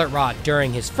Scarlet Rot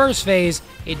during his first phase,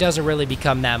 it doesn't really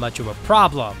become that much of a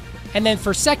problem. And then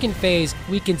for second phase,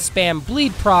 we can spam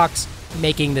Bleed procs,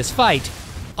 making this fight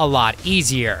a lot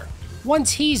easier.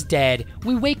 Once he's dead,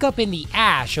 we wake up in the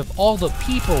ash of all the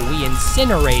people we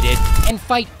incinerated and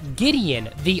fight Gideon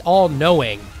the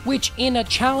All-Knowing, which in a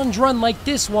challenge run like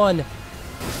this one,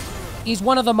 is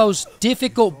one of the most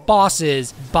difficult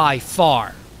bosses by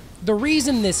far. The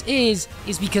reason this is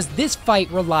because this fight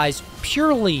relies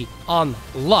purely on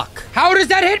luck. How does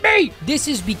that hit me? This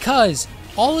is because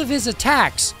all of his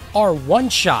attacks are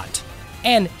one-shot,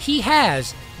 and he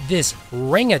has this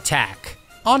ring attack.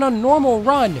 On a normal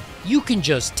run, you can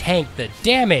just tank the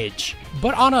damage,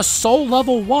 but on a Soul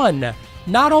Level 1,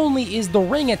 not only is the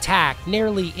ring attack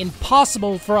nearly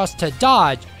impossible for us to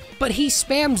dodge, but he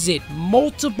spams it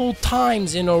multiple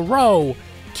times in a row,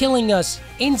 killing us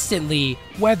instantly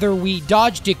whether we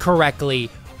dodged it correctly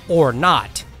or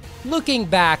not. Looking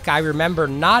back, I remember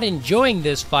not enjoying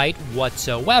this fight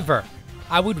whatsoever.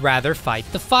 I would rather fight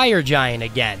the fire giant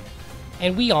again.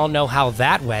 And we all know how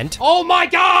that went. Oh my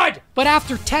god! But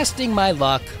after testing my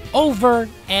luck over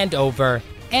and over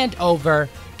and over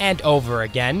and over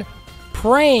again,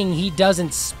 praying he doesn't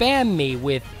spam me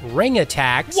with ring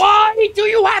attacks... Why do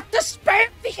you have to spam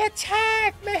the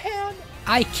attack, man?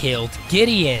 I killed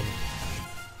Gideon.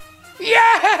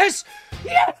 Yes!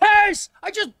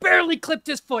 I just barely clipped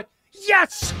his foot.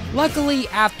 Yes! Luckily,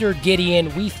 after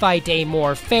Gideon, we fight a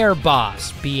more fair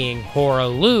boss, being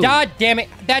Horalu. God damn it,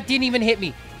 that didn't even hit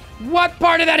me. What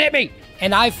part of that hit me?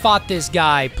 And I've fought this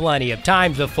guy plenty of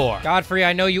times before. Godfrey,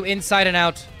 I know you inside and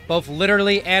out, both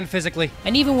literally and physically.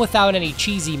 And even without any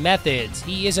cheesy methods,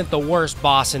 he isn't the worst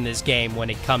boss in this game when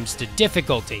it comes to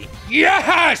difficulty.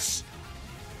 Yes!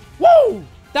 Woo!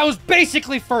 That was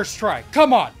basically first try,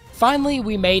 come on. Finally,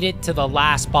 we made it to the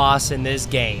last boss in this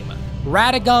game,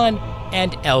 Radagon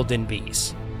and Elden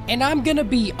Beast. And I'm gonna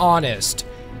be honest,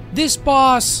 this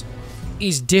boss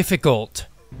is difficult,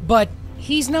 but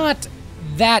he's not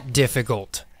that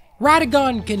difficult.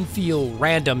 Radagon can feel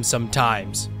random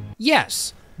sometimes.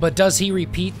 Yes, but does he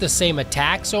repeat the same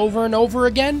attacks over and over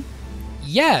again?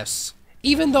 Yes.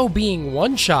 Even though being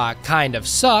one-shot kind of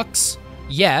sucks,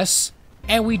 yes.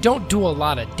 And we don't do a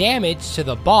lot of damage to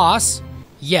the boss,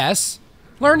 yes.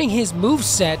 Learning his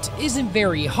moveset isn't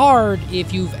very hard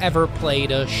if you've ever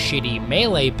played a shitty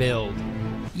melee build.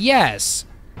 Yes.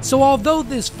 So although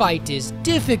this fight is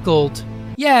difficult,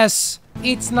 yes,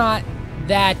 it's not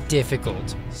that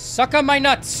difficult. Suck on my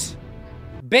nuts,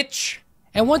 bitch.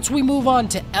 And once we move on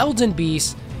to Elden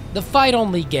Beast, the fight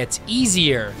only gets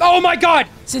easier. Oh my god!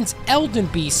 Since Elden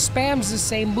Beast spams the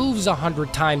same moves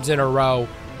 100 times in a row,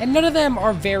 and none of them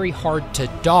are very hard to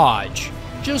dodge,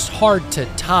 just hard to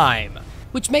time,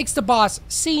 which makes the boss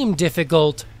seem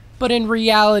difficult, but in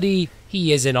reality,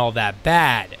 he isn't all that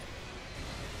bad.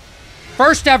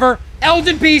 First ever,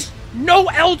 Elden Beast, no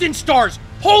Elden Stars!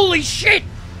 Holy shit!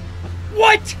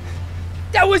 What?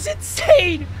 That was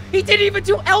insane! He didn't even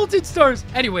do Elden Stars!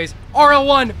 Anyways,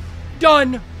 RL1,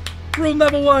 done! Room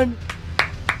level 1,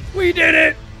 we did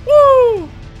it! Woo!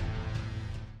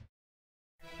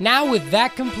 Now with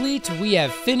that complete, we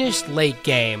have finished late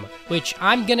game, which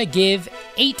I'm gonna give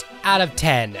 8 out of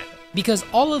 10, because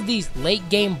all of these late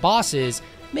game bosses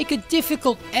make a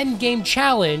difficult endgame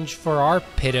challenge for our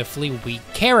pitifully weak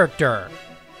character.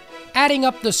 Adding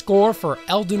up the score for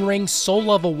Elden Ring's Soul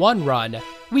Level 1 run,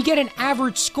 we get an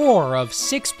average score of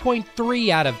 6.3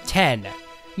 out of 10,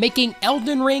 making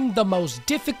Elden Ring the most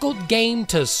difficult game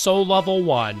to Soul Level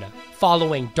 1,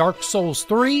 following Dark Souls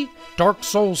 3, Dark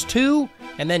Souls 2,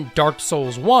 and then Dark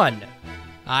Souls 1.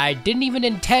 I didn't even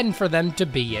intend for them to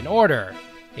be in order.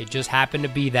 It just happened to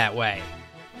be that way.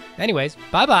 Anyways,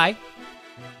 bye-bye.